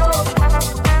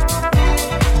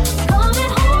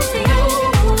 Coming home to you.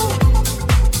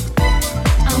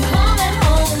 I'm coming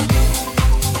home.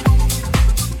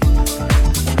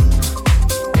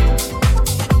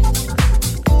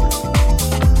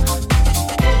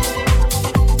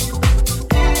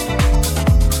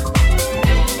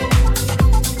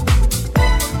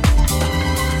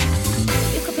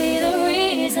 You could be the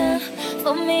reason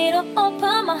for me to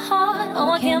open my heart.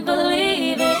 Oh, I can't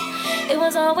believe it. It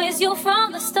was always you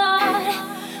from the start.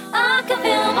 I can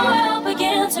feel my world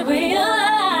begin to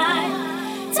realize.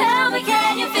 Tell me,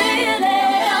 can you feel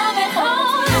it? Coming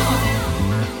home.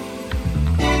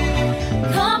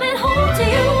 Coming home to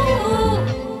you.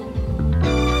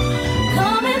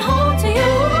 Coming home to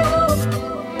you.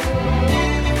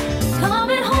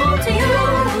 Coming home to you.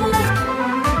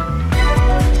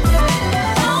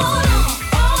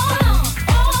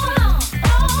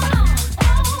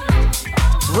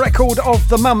 Record of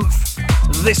the month,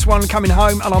 this one coming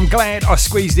home, and I'm glad I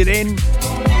squeezed it in.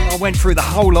 I went through the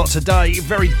whole lot today,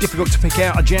 very difficult to pick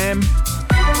out a jam.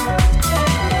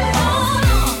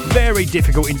 Very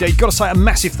difficult indeed. Got to say a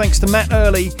massive thanks to Matt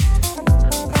Early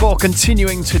for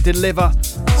continuing to deliver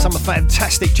some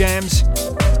fantastic jams,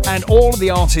 and all of the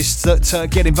artists that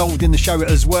get involved in the show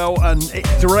as well, and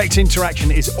direct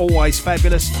interaction is always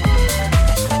fabulous.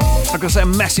 I've got to say a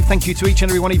massive thank you to each and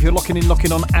every one of you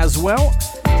locking on as well.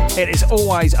 It is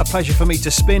always a pleasure for me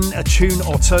to spin a tune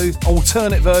or two,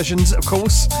 alternate versions, of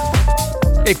course,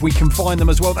 if we can find them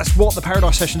as well. That's what the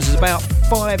Paradise Sessions is about.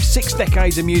 5-6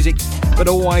 decades of music, but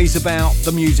always about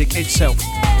the music itself.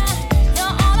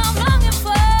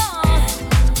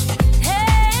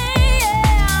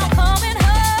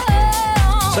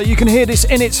 So you can hear this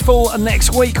in its full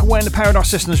next week when the Paradise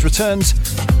Sessions returns.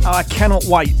 I cannot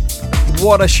wait.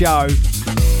 What a show.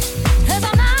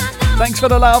 Thanks for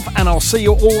the love, and I'll see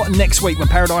you all next week when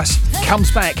Paradise comes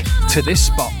back to this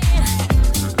spot.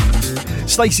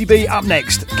 Stacey B up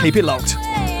next. Keep it locked.